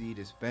 TLC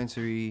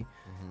Dispensary.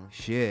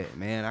 Shit,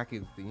 man, I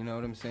could, you know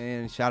what I'm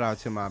saying? Shout out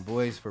to my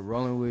boys for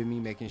rolling with me,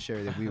 making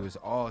sure that we was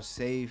all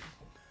safe.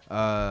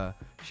 Shout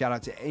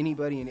out to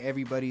anybody and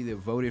everybody that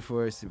voted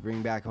for us to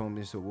bring back home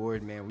this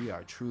award, man. We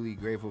are truly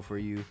grateful for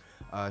you.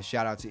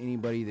 Shout out to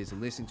anybody that's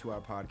listened to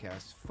our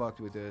podcast, fucked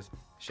with us.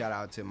 Shout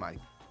out to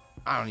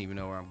I don't even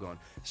know where I'm going.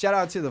 Shout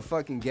out to the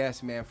fucking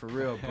guests, man, for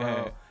real,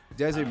 bro.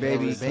 Desert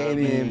Baby came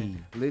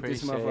in, lit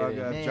this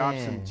motherfucker up,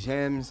 dropped some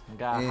gems.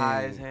 Got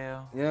high as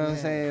hell. You know what I'm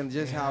saying?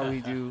 Just how we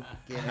do.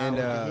 And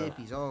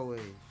hippies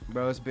always.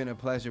 Bro, it's been a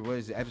pleasure. What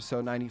is it,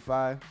 episode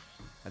 95?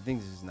 I think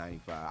this is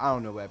 95. I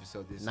don't know what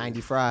episode this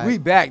 95. is. We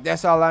back.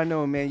 That's all I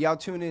know, man. Y'all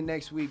tune in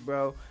next week,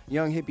 bro.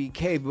 Young Hippy,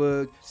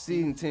 K-Bug,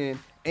 Season 10,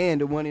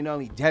 and the one and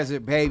only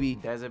Desert Baby.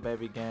 Desert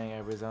Baby Gang,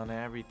 Arizona,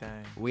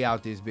 everything. We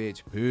out this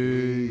bitch.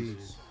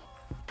 Peace.